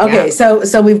 Okay. Yeah.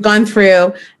 So we've gone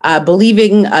through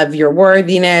believing of your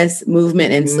worthiness,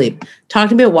 movement, and sleep.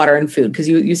 Talking about water and food, because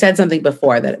you said something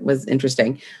before that was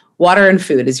interesting. Water and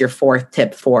food is your fourth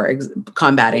tip for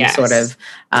combating sort of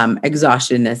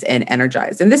exhaustionness and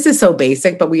energized. And this is so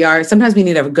basic, but sometimes we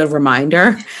need a good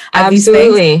reminder of these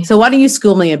things. So why don't you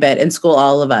school me a bit and school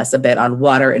all of us a bit on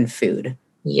water and food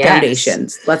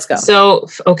foundations? Let's go. So,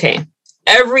 okay.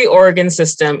 Every organ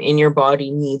system in your body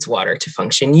needs water to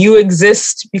function. You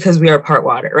exist because we are part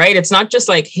water, right? It's not just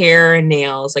like hair and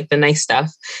nails, like the nice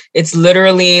stuff. It's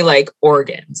literally like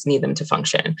organs need them to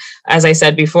function. As I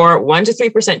said before, 1 to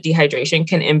 3% dehydration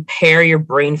can impair your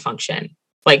brain function,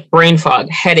 like brain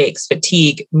fog, headaches,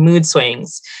 fatigue, mood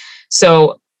swings.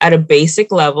 So at a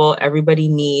basic level, everybody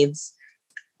needs,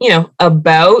 you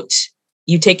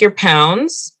take your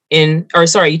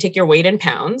weight in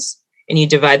pounds, and you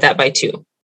divide that by 2.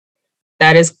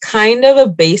 That is kind of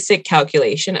a basic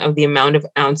calculation of the amount of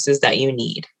ounces that you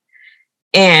need.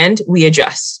 And we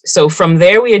adjust. So from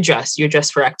there, we adjust. You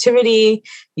adjust for activity.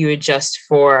 You adjust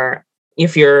for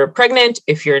if you're pregnant,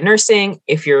 if you're nursing,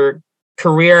 if your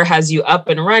career has you up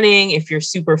and running, if you're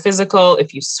super physical,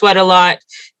 if you sweat a lot,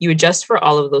 you adjust for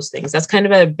all of those things. That's kind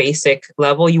of a basic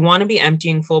level. You want to be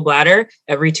emptying full bladder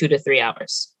every 2 to 3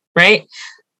 hours, right?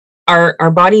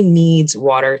 Our body needs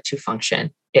water to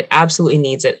function. It absolutely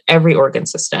needs it, every organ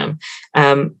system.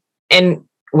 And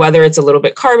whether it's a little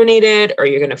bit carbonated or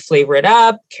you're going to flavor it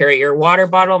up, carry your water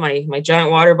bottle, my giant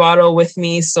water bottle with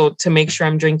me. So to make sure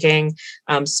I'm drinking,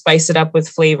 spice it up with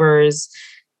flavors,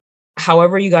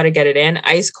 however you got to get it in,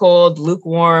 ice cold,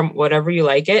 lukewarm, whatever you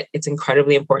like it. It's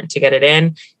incredibly important to get it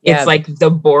in. Yeah. It's like the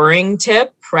boring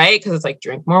tip, right? Because it's like,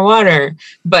 drink more water,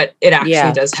 but it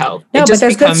actually does help. No, it just but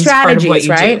there's good strategies,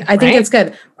 right? Do, I think it's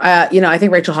good. I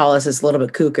think Rachel Hollis is a little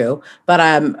bit cuckoo,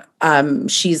 but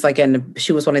she's like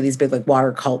she was one of these big like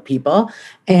water cult people.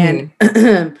 And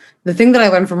the thing that I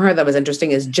learned from her that was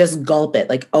interesting is just gulp it.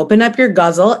 Like open up your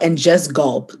guzzle and just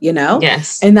gulp,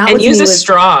 Yes. And use a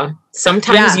straw.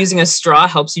 Sometimes using a straw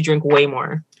helps you drink way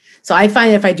more. So I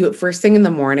find if I do it first thing in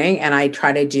the morning and I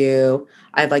try to do,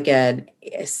 I have like a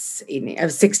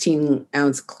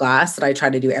 16-ounce glass that I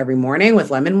try to do every morning with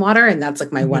lemon water. And that's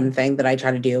like my one thing that I try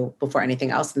to do before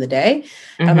anything else in the day.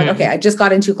 I'm like, okay, I just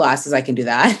got in 2 glasses. I can do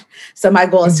that. So my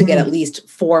goal is to get at least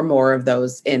 4 more of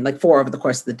those in, like 4 over the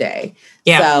course of the day.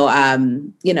 Yeah.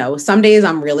 So, some days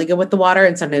I'm really good with the water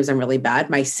and sometimes I'm really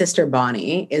bad. My sister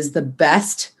Bonnie is the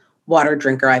best water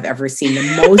drinker I've ever seen,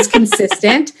 the most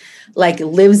consistent, like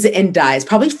lives and dies.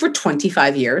 Probably for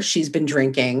 25 years, she's been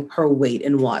drinking her weight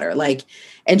in water.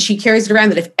 And she carries it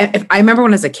around that if I remember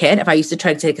when I was a kid, if I used to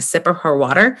try to take a sip of her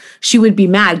water, she would be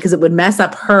mad because it would mess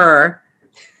up her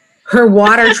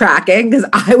water tracking because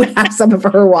I would have some of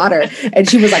her water. And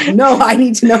she was like, no, I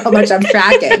need to know how much I'm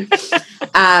tracking.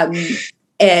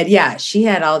 And yeah, she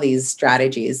had all these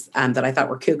strategies that I thought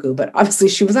were cuckoo, but obviously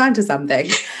she was onto something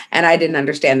and I didn't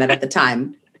understand that at the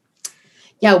time.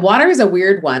 Yeah, water is a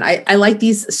weird one. I like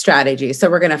these strategies. So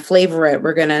we're going to flavor it.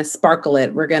 We're going to sparkle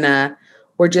it. We're going to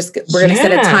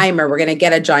set a timer. We're going to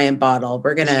get a giant bottle.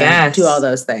 We're going to do all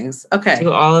those things. Okay.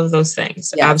 Do all of those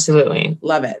things. Yes. Absolutely.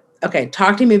 Love it. Okay.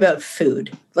 Talk to me about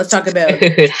food. Let's talk about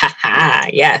food.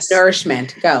 Yes.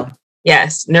 Nourishment. Go.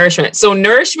 Yes. Nourishment. So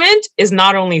nourishment is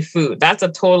not only food. That's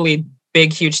a totally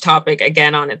big, huge topic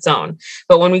again on its own.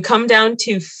 But when we come down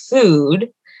to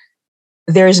food,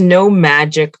 there's no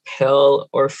magic pill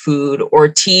or food or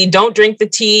tea. Don't drink the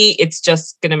tea. It's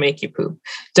just going to make you poop.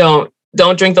 Don't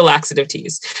drink the laxative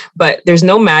teas. But there's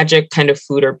no magic kind of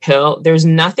food or pill. There's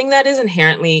nothing that is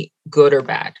inherently good or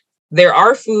bad. There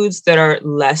are foods that are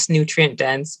less nutrient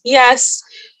dense. Yes.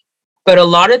 But a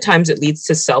lot of times it leads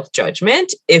to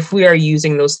self-judgment if we are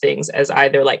using those things as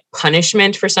either like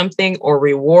punishment for something or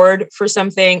reward for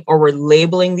something, or we're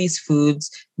labeling these foods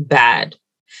bad.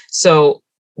 So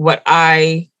what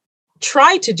I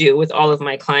try to do with all of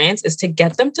my clients is to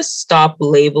get them to stop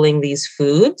labeling these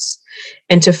foods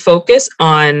and to focus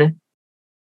on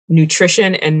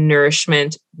nutrition and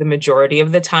nourishment the majority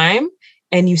of the time.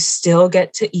 And you still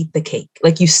get to eat the cake.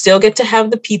 Like you still get to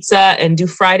have the pizza and do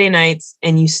Friday nights,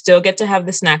 and you still get to have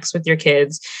the snacks with your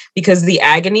kids, because the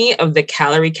agony of the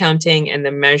calorie counting and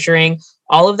the measuring,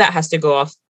 all of that has to go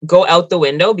out the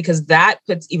window, because that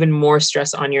puts even more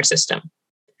stress on your system.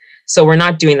 So we're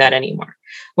not doing that anymore.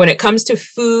 When it comes to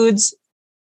foods,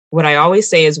 what I always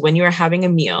say is when you are having a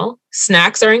meal,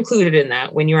 snacks are included in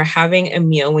that. When you are having a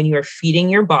meal, when you are feeding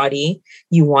your body,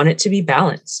 you want it to be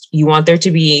balanced. You want there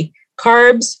to be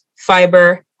carbs,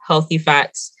 fiber, healthy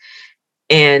fats,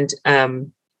 and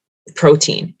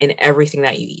protein in everything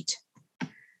that you eat.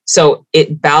 So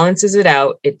it balances it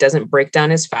out. It doesn't break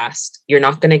down as fast. You're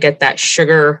not going to get that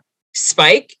sugar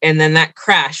spike and then that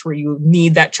crash where you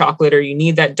need that chocolate or you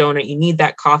need that donut, you need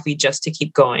that coffee just to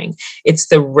keep going. It's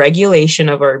the regulation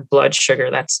of our blood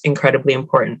sugar that's incredibly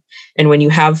important. And when you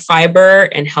have fiber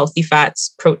and healthy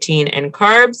fats, protein, and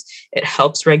carbs, it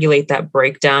helps regulate that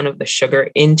breakdown of the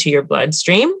sugar into your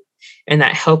bloodstream. And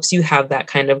that helps you have that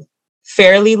kind of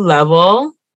fairly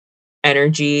level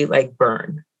energy, like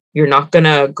burn. You're not going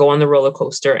to go on the roller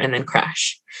coaster and then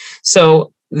crash.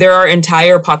 So there are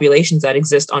entire populations that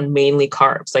exist on mainly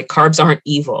carbs. Like carbs aren't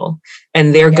evil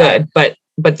and they're good, but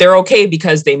they're okay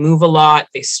because they move a lot,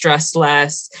 they stress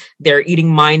less, they're eating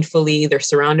mindfully, they're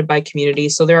surrounded by community.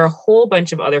 So there are a whole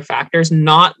bunch of other factors,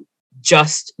 not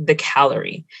just the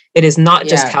calorie. It is not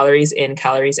just calories in,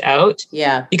 calories out.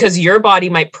 Yeah. Because your body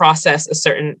might process a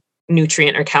certain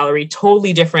nutrient or calorie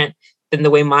totally different than the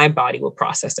way my body will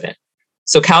process it.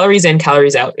 So calories in,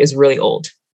 calories out is really old.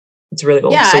 It's really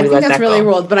old. Yeah, so I think that's really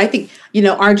old. But I think,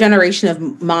 our generation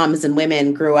of moms and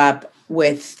women grew up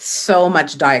with so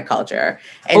much diet culture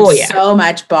and so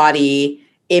much body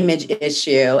image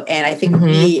issue. And I think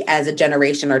we as a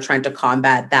generation are trying to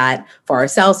combat that for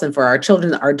ourselves and for our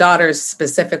children, our daughters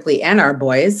specifically, and our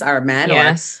boys, our men,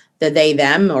 or the they,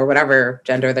 them, or whatever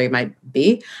gender they might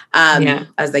be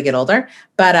as they get older.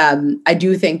 But I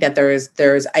do think that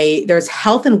there's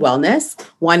health and wellness,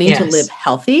 wanting to live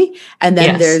healthy. And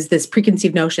then there's this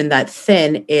preconceived notion that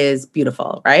thin is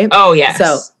beautiful, right? Oh, yes.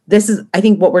 So this is, I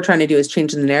think what we're trying to do is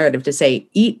change the narrative to say,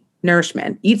 eat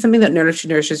nourishment, eat something that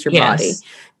nourishes your body.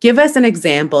 Give us an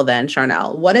example then,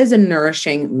 Chernell. What is a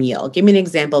nourishing meal? Give me an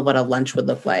example of what a lunch would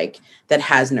look like that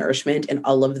has nourishment and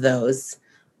all of those.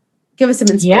 Give us some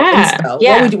inspo.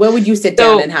 Yeah. What would you sit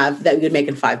down and have that you'd make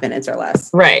in 5 minutes or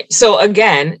less? Right. So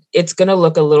again, it's going to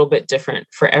look a little bit different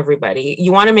for everybody.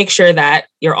 You want to make sure that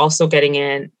you're also getting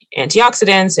in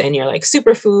antioxidants and your like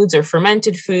superfoods or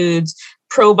fermented foods.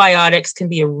 Probiotics can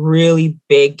be a really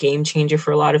big game changer for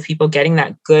a lot of people. Getting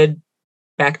that good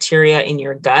bacteria in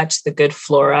your gut, the good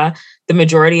flora. The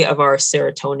majority of our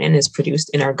serotonin is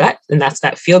produced in our gut, and that's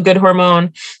that feel-good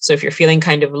hormone. So if you're feeling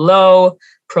kind of low,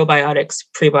 probiotics,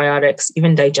 prebiotics,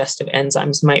 even digestive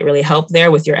enzymes might really help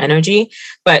there with your energy.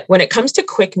 But when it comes to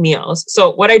quick meals, so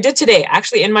what I did today,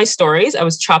 actually in my stories, I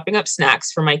was chopping up snacks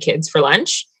for my kids for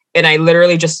lunch, and I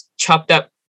literally just chopped up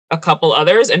a couple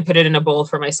others and put it in a bowl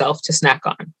for myself to snack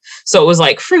on. So it was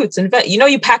like fruits and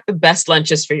you pack the best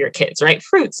lunches for your kids, right?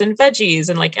 Fruits and veggies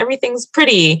and like everything's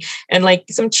pretty and like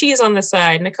some cheese on the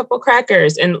side and a couple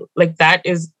crackers. And like that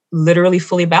is literally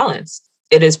fully balanced.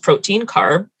 It is protein,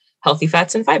 carb, healthy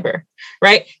fats, and fiber,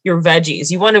 right? Your veggies,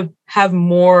 you want to have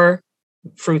more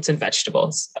fruits and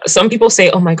vegetables. Some people say,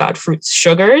 oh my God, fruits,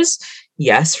 sugars.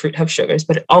 Yes, fruit have sugars,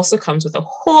 but it also comes with a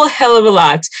whole hell of a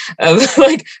lot of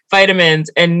like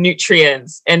vitamins and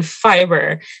nutrients and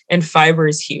fiber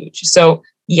is huge. So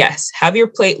yes, have your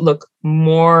plate look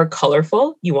more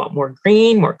colorful. You want more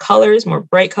green, more colors, more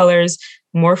bright colors,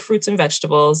 more fruits and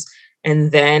vegetables,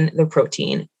 and then the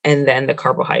protein, and then the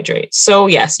carbohydrates. So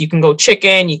yes, you can go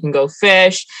chicken, you can go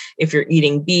fish. If you're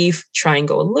eating beef, try and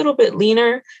go a little bit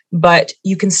leaner, but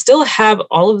you can still have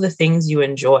all of the things you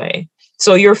enjoy.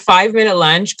 So your 5-minute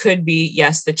lunch could be,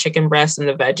 yes, the chicken breast and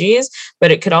the veggies, but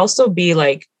it could also be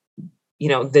like,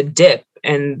 the dip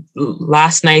and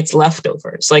last night's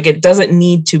leftovers. Like it doesn't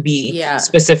need to be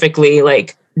specifically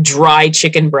like dry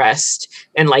chicken breast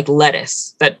and like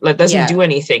lettuce that doesn't do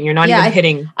anything. You're not even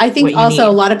hitting. I think also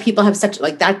a lot of people have such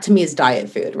like that to me is diet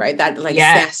food, right? That like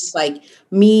sounds like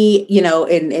me, in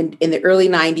the early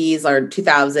 90s or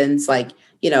 2000s, like,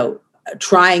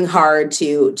 trying hard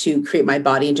to create my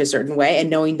body into a certain way and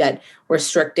knowing that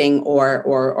restricting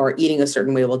or eating a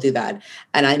certain way will do that.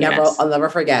 And I'll never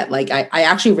forget, like, I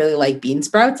actually really like bean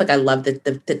sprouts. Like I love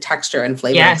the texture and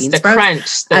flavor of bean sprouts.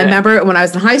 Crunch, I remember when I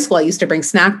was in high school, I used to bring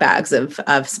snack bags of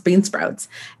bean sprouts.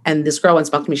 And this girl once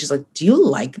spoke to me. She's like, do you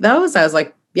like those? I was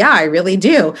like, yeah, I really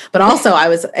do. But also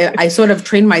I sort of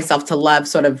trained myself to love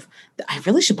I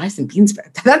really should buy some bean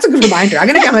sprouts. That's a good reminder. I'm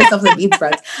going to get myself some bean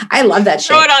sprouts. I love that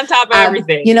shit. Throw it on top of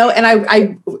everything. And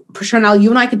I Chernell, you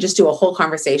and I could just do a whole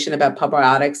conversation about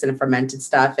probiotics and fermented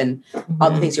stuff and all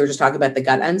the things you were just talking about, the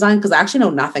gut enzyme, because I actually know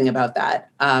nothing about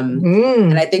that.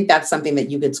 And I think that's something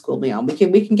that you could school me on. We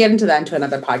can get into that into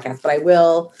another podcast, but I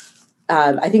will.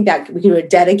 I think that we can do a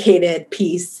dedicated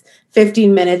piece,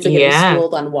 15 minutes of getting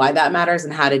schooled on why that matters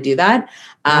and how to do that.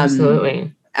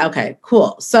 Absolutely. Okay,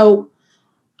 cool. So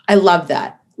I love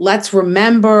that. Let's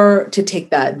remember to take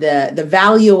the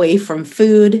value away from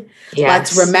food. Yes.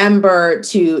 Let's remember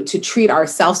to treat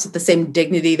ourselves with the same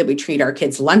dignity that we treat our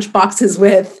kids' lunch boxes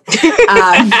with,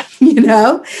 and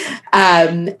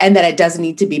that it doesn't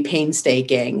need to be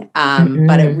painstaking,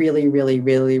 but it really, really,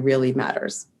 really, really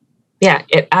matters. Yeah,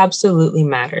 it absolutely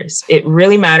matters. It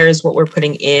really matters what we're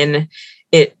putting in.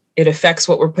 It affects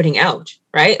what we're putting out,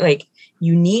 right? Like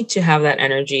you need to have that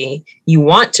energy. You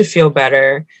want to feel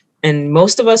better. And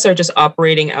most of us are just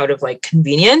operating out of like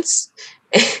convenience.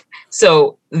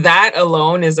 So that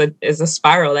alone is a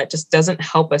spiral that just doesn't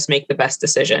help us make the best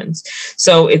decisions.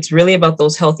 So it's really about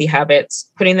those healthy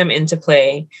habits, putting them into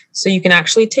play so you can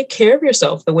actually take care of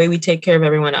yourself the way we take care of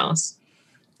everyone else.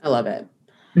 I love it.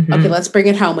 Mm-hmm. Okay, let's bring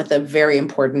it home with a very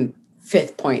important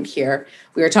 5th point here.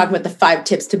 We were talking about the 5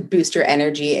 tips to boost your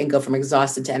energy and go from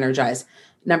exhausted to energized.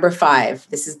 Number 5,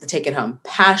 this is the take it home,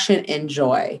 passion and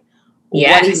joy.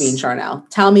 Yes. What do you mean, Chernell?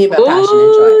 Tell me about passion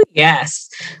and joy. Yes.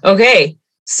 Okay.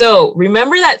 So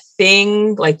remember that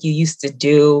thing like you used to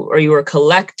do, or you were a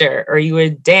collector, or you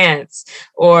would dance,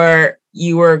 or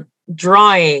you were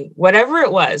drawing, whatever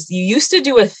it was. You used to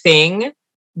do a thing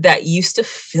that used to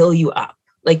fill you up.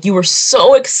 Like you were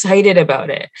so excited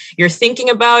about it. You're thinking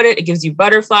about it. It gives you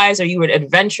butterflies, or you would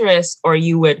adventurous, or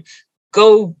you would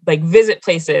go like visit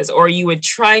places, or you would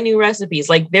try new recipes.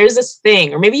 Like there's this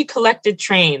thing, or maybe you collected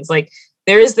trains. Like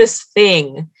there is this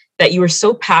thing that you were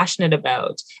so passionate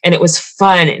about, and it was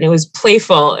fun and it was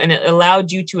playful and it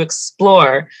allowed you to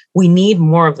explore. We need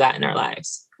more of that in our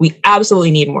lives. We absolutely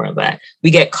need more of that.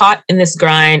 We get caught in this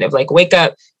grind of like, wake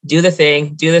up, do the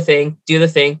thing,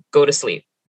 go to sleep.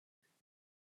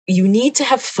 you need to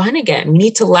have fun again. We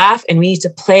need to laugh and we need to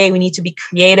play. We need to be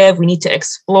creative. We need to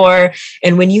explore.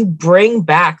 And when you bring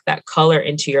back that color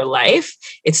into your life,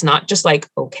 it's not just like,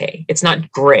 okay, it's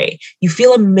not gray. You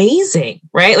feel amazing,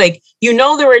 right? Like,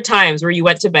 there were times where you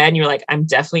went to bed and you're like, I'm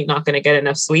definitely not going to get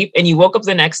enough sleep. And you woke up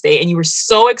the next day and you were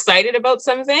so excited about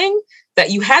something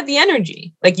that you had the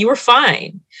energy, like you were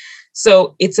fine.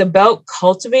 So it's about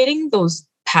cultivating those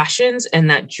passions and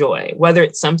that joy, whether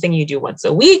it's something you do once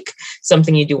a week,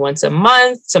 something you do once a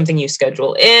month, something you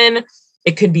schedule in.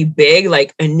 It could be big,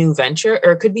 like a new venture,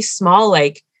 or it could be small,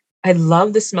 like, I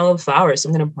love the smell of flowers, so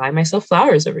I'm going to buy myself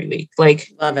flowers every week.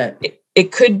 Like, love it.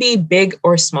 It could be big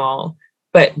or small,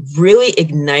 but really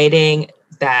igniting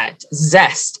that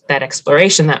zest, that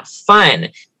exploration, that fun,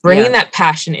 bringing that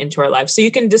passion into our lives so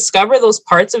you can discover those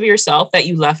parts of yourself that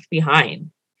you left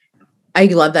behind. I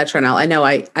love that, Chernell. I know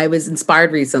I was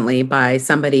inspired recently by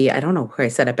somebody, I don't know where I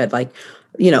said it, but like,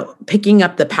 picking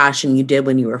up the passion you did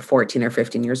when you were 14 or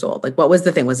 15 years old. Like, what was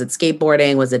the thing? Was it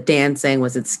skateboarding? Was it dancing?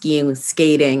 Was it skiing,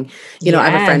 skating? I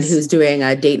have a friend who's doing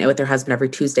a date night with her husband every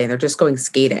Tuesday, and they're just going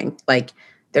skating. Like,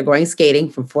 they're going skating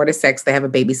from 4 to 6. They have a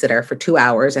babysitter for 2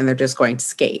 hours and they're just going to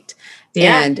skate.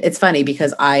 Yeah. And it's funny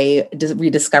because I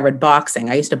rediscovered boxing.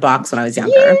 I used to box when I was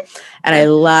younger, and I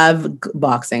love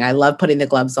boxing. I love putting the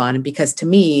gloves on, and because to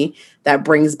me, that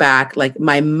brings back, like,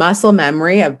 my muscle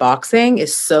memory of boxing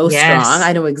is so strong.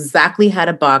 I know exactly how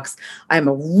to box. I'm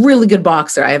a really good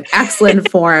boxer. I have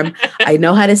excellent form. I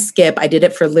know how to skip. I did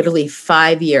it for literally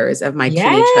 5 years of my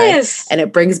teenagehood, and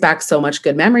it brings back so much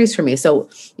good memories for me. So,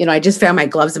 I just found my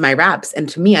gloves and my wraps. And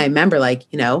to me, I remember, like,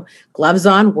 gloves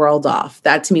on, world off.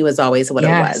 That to me was always what it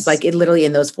was. Like, it literally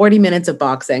in those 40 minutes of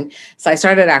boxing. So I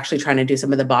started actually trying to do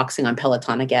some of the boxing on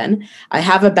Peloton again. I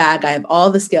have a bag, I have all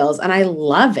the skills, and I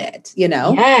love it,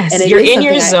 Yes, and you're in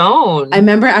your zone. I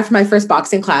remember after my first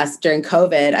boxing class during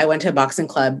COVID, I went to a boxing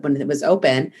club when it was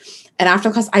open. And after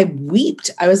class, I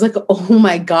wept. I was like, oh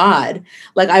my God.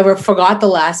 Like, I forgot the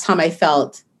last time I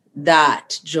felt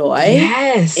that joy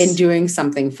in doing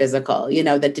something physical,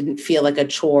 that didn't feel like a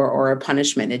chore or a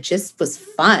punishment. It just was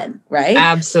fun, right?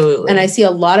 Absolutely. And I see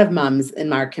a lot of moms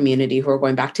in our community who are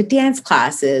going back to dance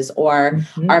classes or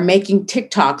are making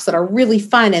TikToks that are really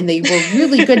fun, and they were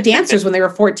really good dancers when they were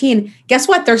 14. Guess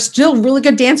what? They're still really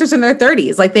good dancers in their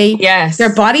 30s. Like,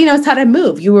 their body knows how to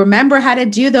move. You remember how to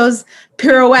do those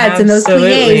pirouettes and those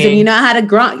plies, and you know how to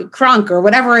crunk or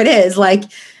whatever it is. Like,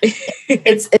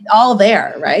 it's all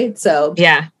there, right? So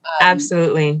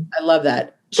absolutely. I love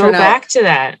that. Go back to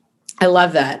that. I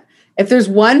love that. If there's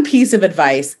one piece of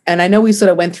advice, and I know we sort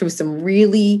of went through some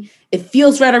really, it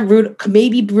feels rather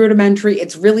maybe rudimentary.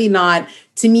 It's really not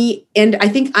to me. And I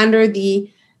think on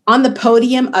the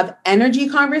podium of energy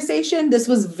conversation, this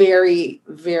was very,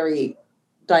 very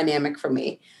dynamic for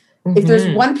me. If there's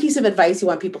one piece of advice you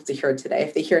want people to hear today,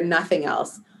 if they hear nothing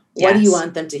else, what do you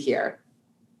want them to hear?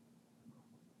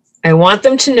 I want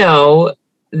them to know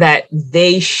that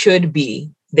they should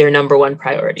be their number one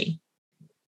priority.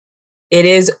 It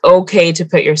is okay to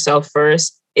put yourself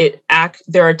first.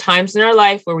 There are times in our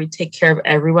life where we take care of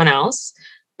everyone else.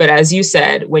 But as you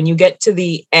said, when you get to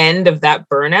the end of that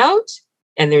burnout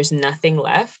and there's nothing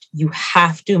left, you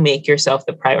have to make yourself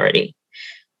the priority.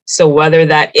 So whether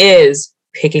that is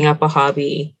picking up a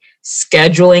hobby,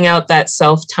 scheduling out that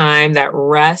self-time, that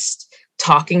rest,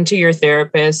 talking to your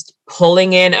therapist,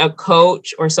 pulling in a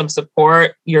coach or some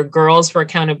support, your girls for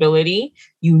accountability,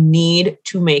 you need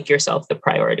to make yourself the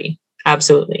priority.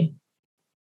 Absolutely.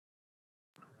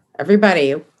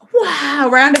 Everybody, wow,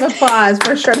 round of applause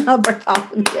for Chernell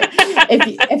Bartholomew.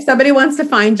 If somebody wants to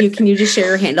find you, can you just share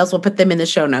your handles? We'll put them in the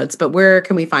show notes, but where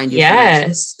can we find you?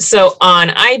 Yes. So on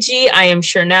IG, I am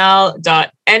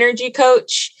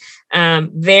Chernell.energycoach.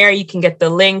 There you can get the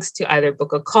links to either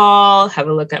book a call, have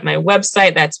a look at my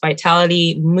website. That's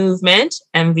Vitality Movement,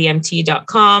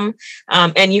 mvmt.com.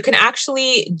 And you can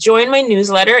actually join my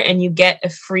newsletter and you get a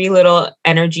free little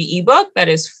energy ebook that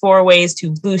is 4 ways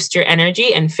to boost your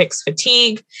energy and fix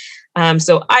fatigue.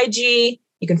 So IG,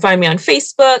 you can find me on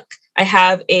Facebook. I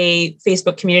have a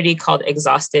Facebook community called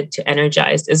Exhausted to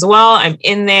Energized as well. I'm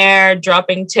in there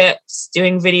dropping tips,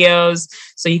 doing videos,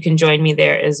 so you can join me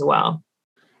there as well.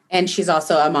 And she's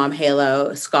also a Mom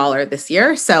Halo scholar this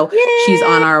year. So she's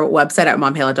on our website at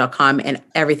momhalo.com, and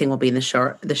everything will be in the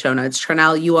show notes.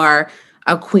 Chernell, you are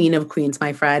a queen of queens,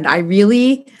 my friend.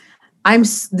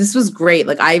 This was great.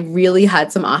 Like, I really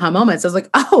had some aha moments. I was like,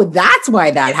 oh, that's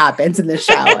why that happens in the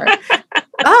shower.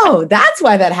 Oh, that's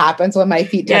why that happens when my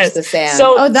feet touch the sand.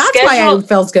 So that's why it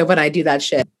feels good when I do that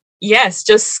shit. Yes,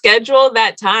 just schedule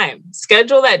that time.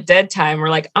 Schedule that dead time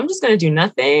where like, I'm just going to do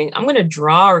nothing. I'm going to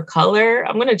draw or color.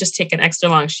 I'm going to just take an extra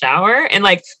long shower and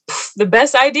like the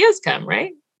best ideas come,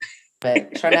 right?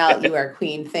 But Chernell, you are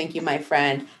queen. Thank you, my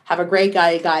friend. Have a great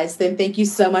day, guys. Then thank you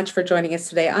so much for joining us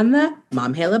today on the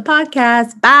Mom Halo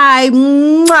podcast. Bye.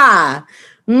 Mwah.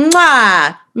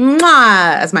 Mwah.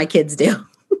 Mwah. As my kids do.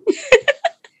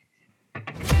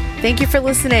 Thank you for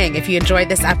listening. If you enjoyed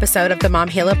this episode of the Mom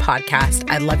Halo podcast,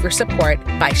 I'd love your support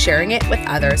by sharing it with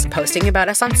others, posting about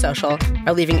us on social,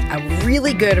 or leaving a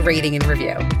really good rating and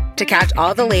review. To catch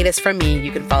all the latest from me,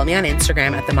 you can follow me on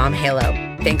Instagram at the Mom Halo.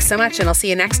 Thanks so much, and I'll see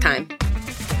you next time.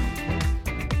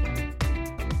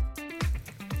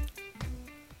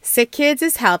 Sick Kids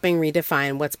is helping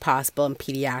redefine what's possible in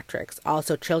pediatrics.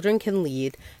 Also, children can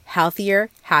lead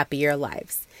healthier, happier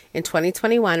lives. In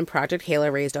 2021, Project Halo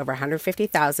raised over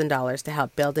 $150,000 to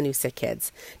help build a new Sick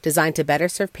Kids, designed to better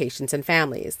serve patients and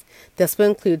families. This will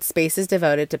include spaces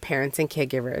devoted to parents and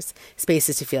caregivers,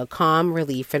 spaces to feel calm,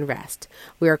 relief, and rest.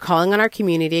 We are calling on our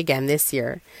community again this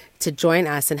year to join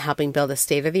us in helping build a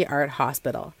state-of-the-art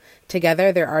hospital.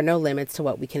 Together, there are no limits to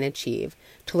what we can achieve.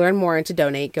 To learn more and to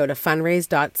donate, go to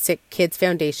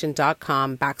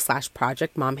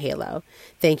fundraise.sickkidsfoundation.com/Project Mom Halo.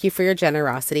 Thank you for your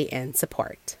generosity and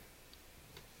support.